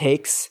that it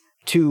takes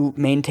to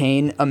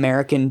maintain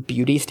American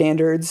beauty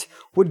standards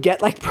would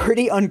get like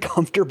pretty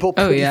uncomfortable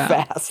pretty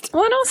fast.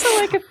 Well, and also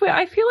like,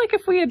 I feel like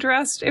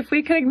if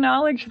we could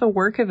acknowledge the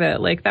work of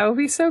it, like that would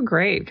be so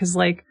great. Because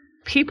like,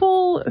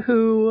 people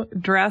who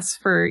dress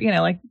for, you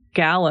know, like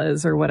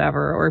galas or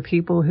whatever, or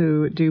people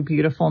who do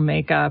beautiful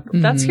makeup,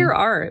 that's your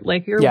art.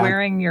 Like, you're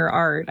wearing your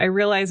art. I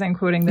realize I'm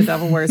quoting The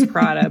Devil Wears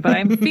Prada, but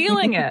I'm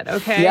feeling it.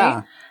 Okay.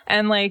 Yeah.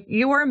 And like,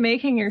 you are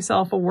making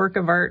yourself a work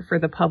of art for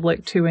the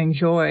public to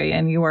enjoy,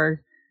 and you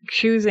are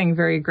choosing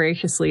very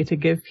graciously to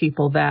give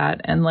people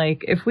that. And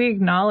like, if we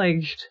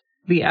acknowledged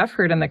the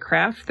effort and the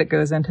craft that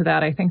goes into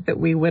that, I think that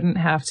we wouldn't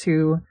have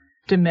to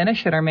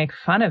diminish it or make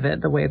fun of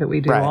it the way that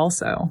we do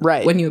also.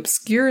 Right. When you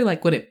obscure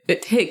like what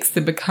it takes to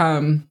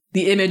become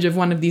the image of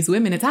one of these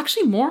women, it's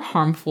actually more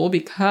harmful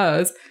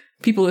because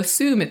people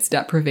assume it's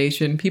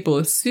deprivation. People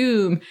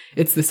assume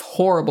it's this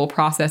horrible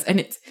process.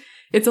 And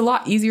it's a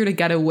lot easier to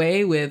get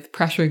away with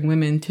pressuring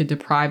women to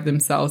deprive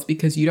themselves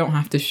because you don't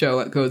have to show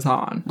what goes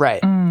on.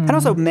 Right. And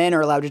also, men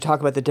are allowed to talk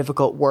about the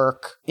difficult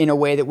work in a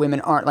way that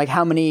women aren't. Like,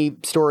 how many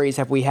stories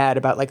have we had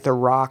about like The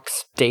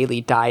Rock's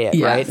daily diet,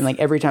 right? And like,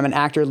 every time an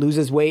actor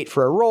loses weight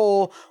for a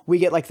role, we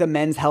get like the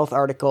Men's Health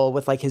article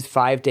with like his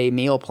 5-day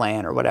meal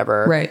plan or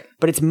whatever. Right.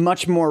 But it's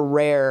much more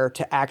rare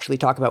to actually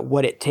talk about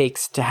what it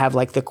takes to have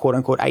like the quote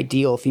unquote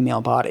ideal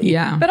female body.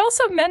 Yeah. But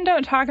also, men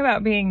don't talk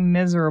about being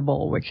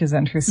miserable, which is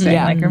interesting.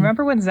 Yeah. Like,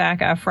 remember when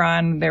Zac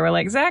Efron, they were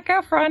like, Zac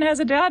Efron has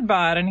a dad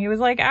bod. And he was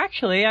like,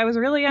 actually, I was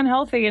really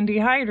unhealthy and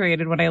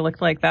dehydrated when I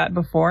looked like that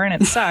before, and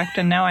it sucked,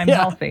 and now I'm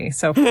healthy.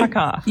 So fuck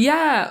off.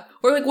 Yeah.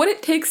 Or like, what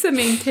it takes to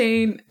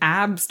maintain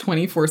abs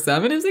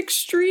 24/7 is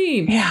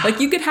extreme. Yeah. Like,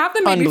 you could have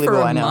them maybe for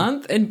a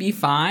month and be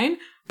fine,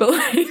 but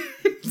like,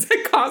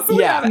 to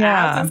constantly have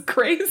abs is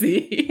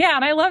crazy. Yeah,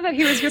 and I love that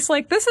he was just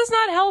like, this is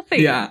not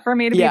healthy for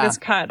me to be this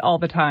cut all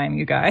the time,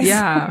 you guys.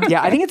 Yeah.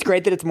 Yeah, I think it's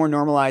great that it's more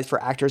normalized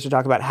for actors to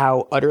talk about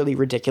how utterly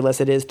ridiculous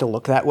it is to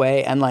look that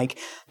way. And like,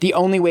 the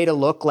only way to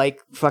look like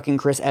fucking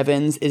Chris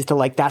Evans is to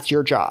like, that's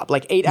your job.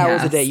 Like, 8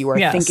 hours a day, you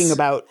are thinking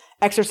about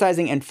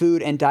exercising and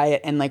food and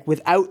diet. And like,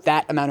 without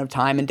that amount of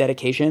time and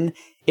dedication,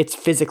 it's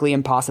physically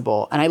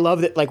impossible. And I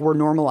love that like, we're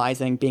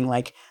normalizing being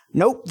like,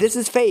 nope, this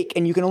is fake,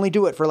 and you can only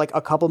do it for like a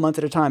couple months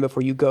at a time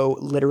before you go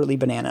literally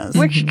bananas.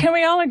 Which, can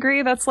we all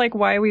agree that's like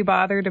why we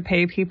bother to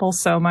pay people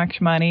so much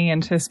money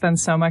and to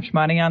spend so much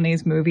money on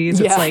these movies?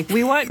 It's like,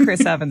 we want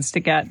Chris Evans to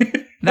get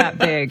that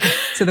big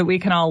so that we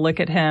can all look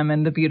at him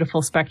and the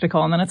beautiful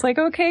spectacle. And then it's like,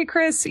 okay,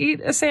 Chris,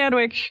 eat a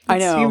sandwich. I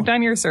know. You've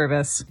done your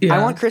service.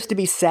 I want Chris to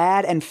be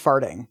sad and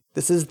farting.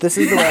 This is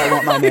the way I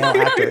want my male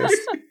actors.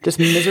 Just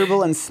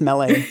miserable and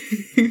smelly.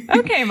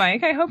 Okay,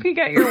 Mike, I hope you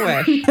get your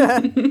wish.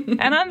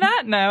 And on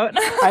that note...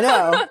 I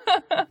know.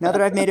 Now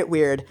that I've made it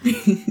weird.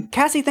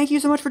 Cassie, thank you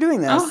so much for doing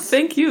this. Oh,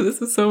 thank you.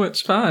 This was so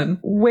much fun.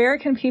 Where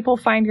can people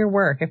find your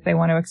work if they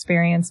want to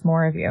experience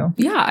more of you?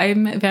 Yeah,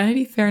 I'm at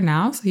Vanity Fair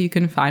now, so you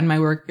can find my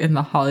work in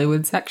the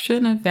Hollywood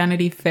section of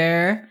Vanity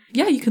Fair.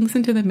 Yeah, you can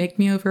listen to the Make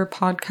Me Over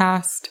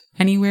podcast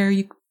anywhere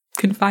you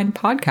can find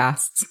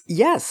podcasts.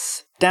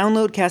 Yes.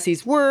 Download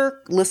Cassie's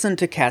work, listen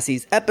to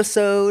Cassie's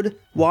episode,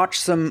 watch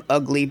some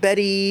Ugly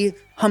Betty,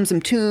 hum some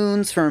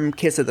tunes from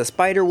Kiss of the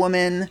Spider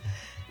Woman,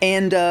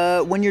 and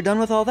when you're done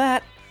with all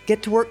that,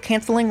 get to work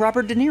canceling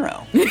Robert De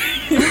Niro.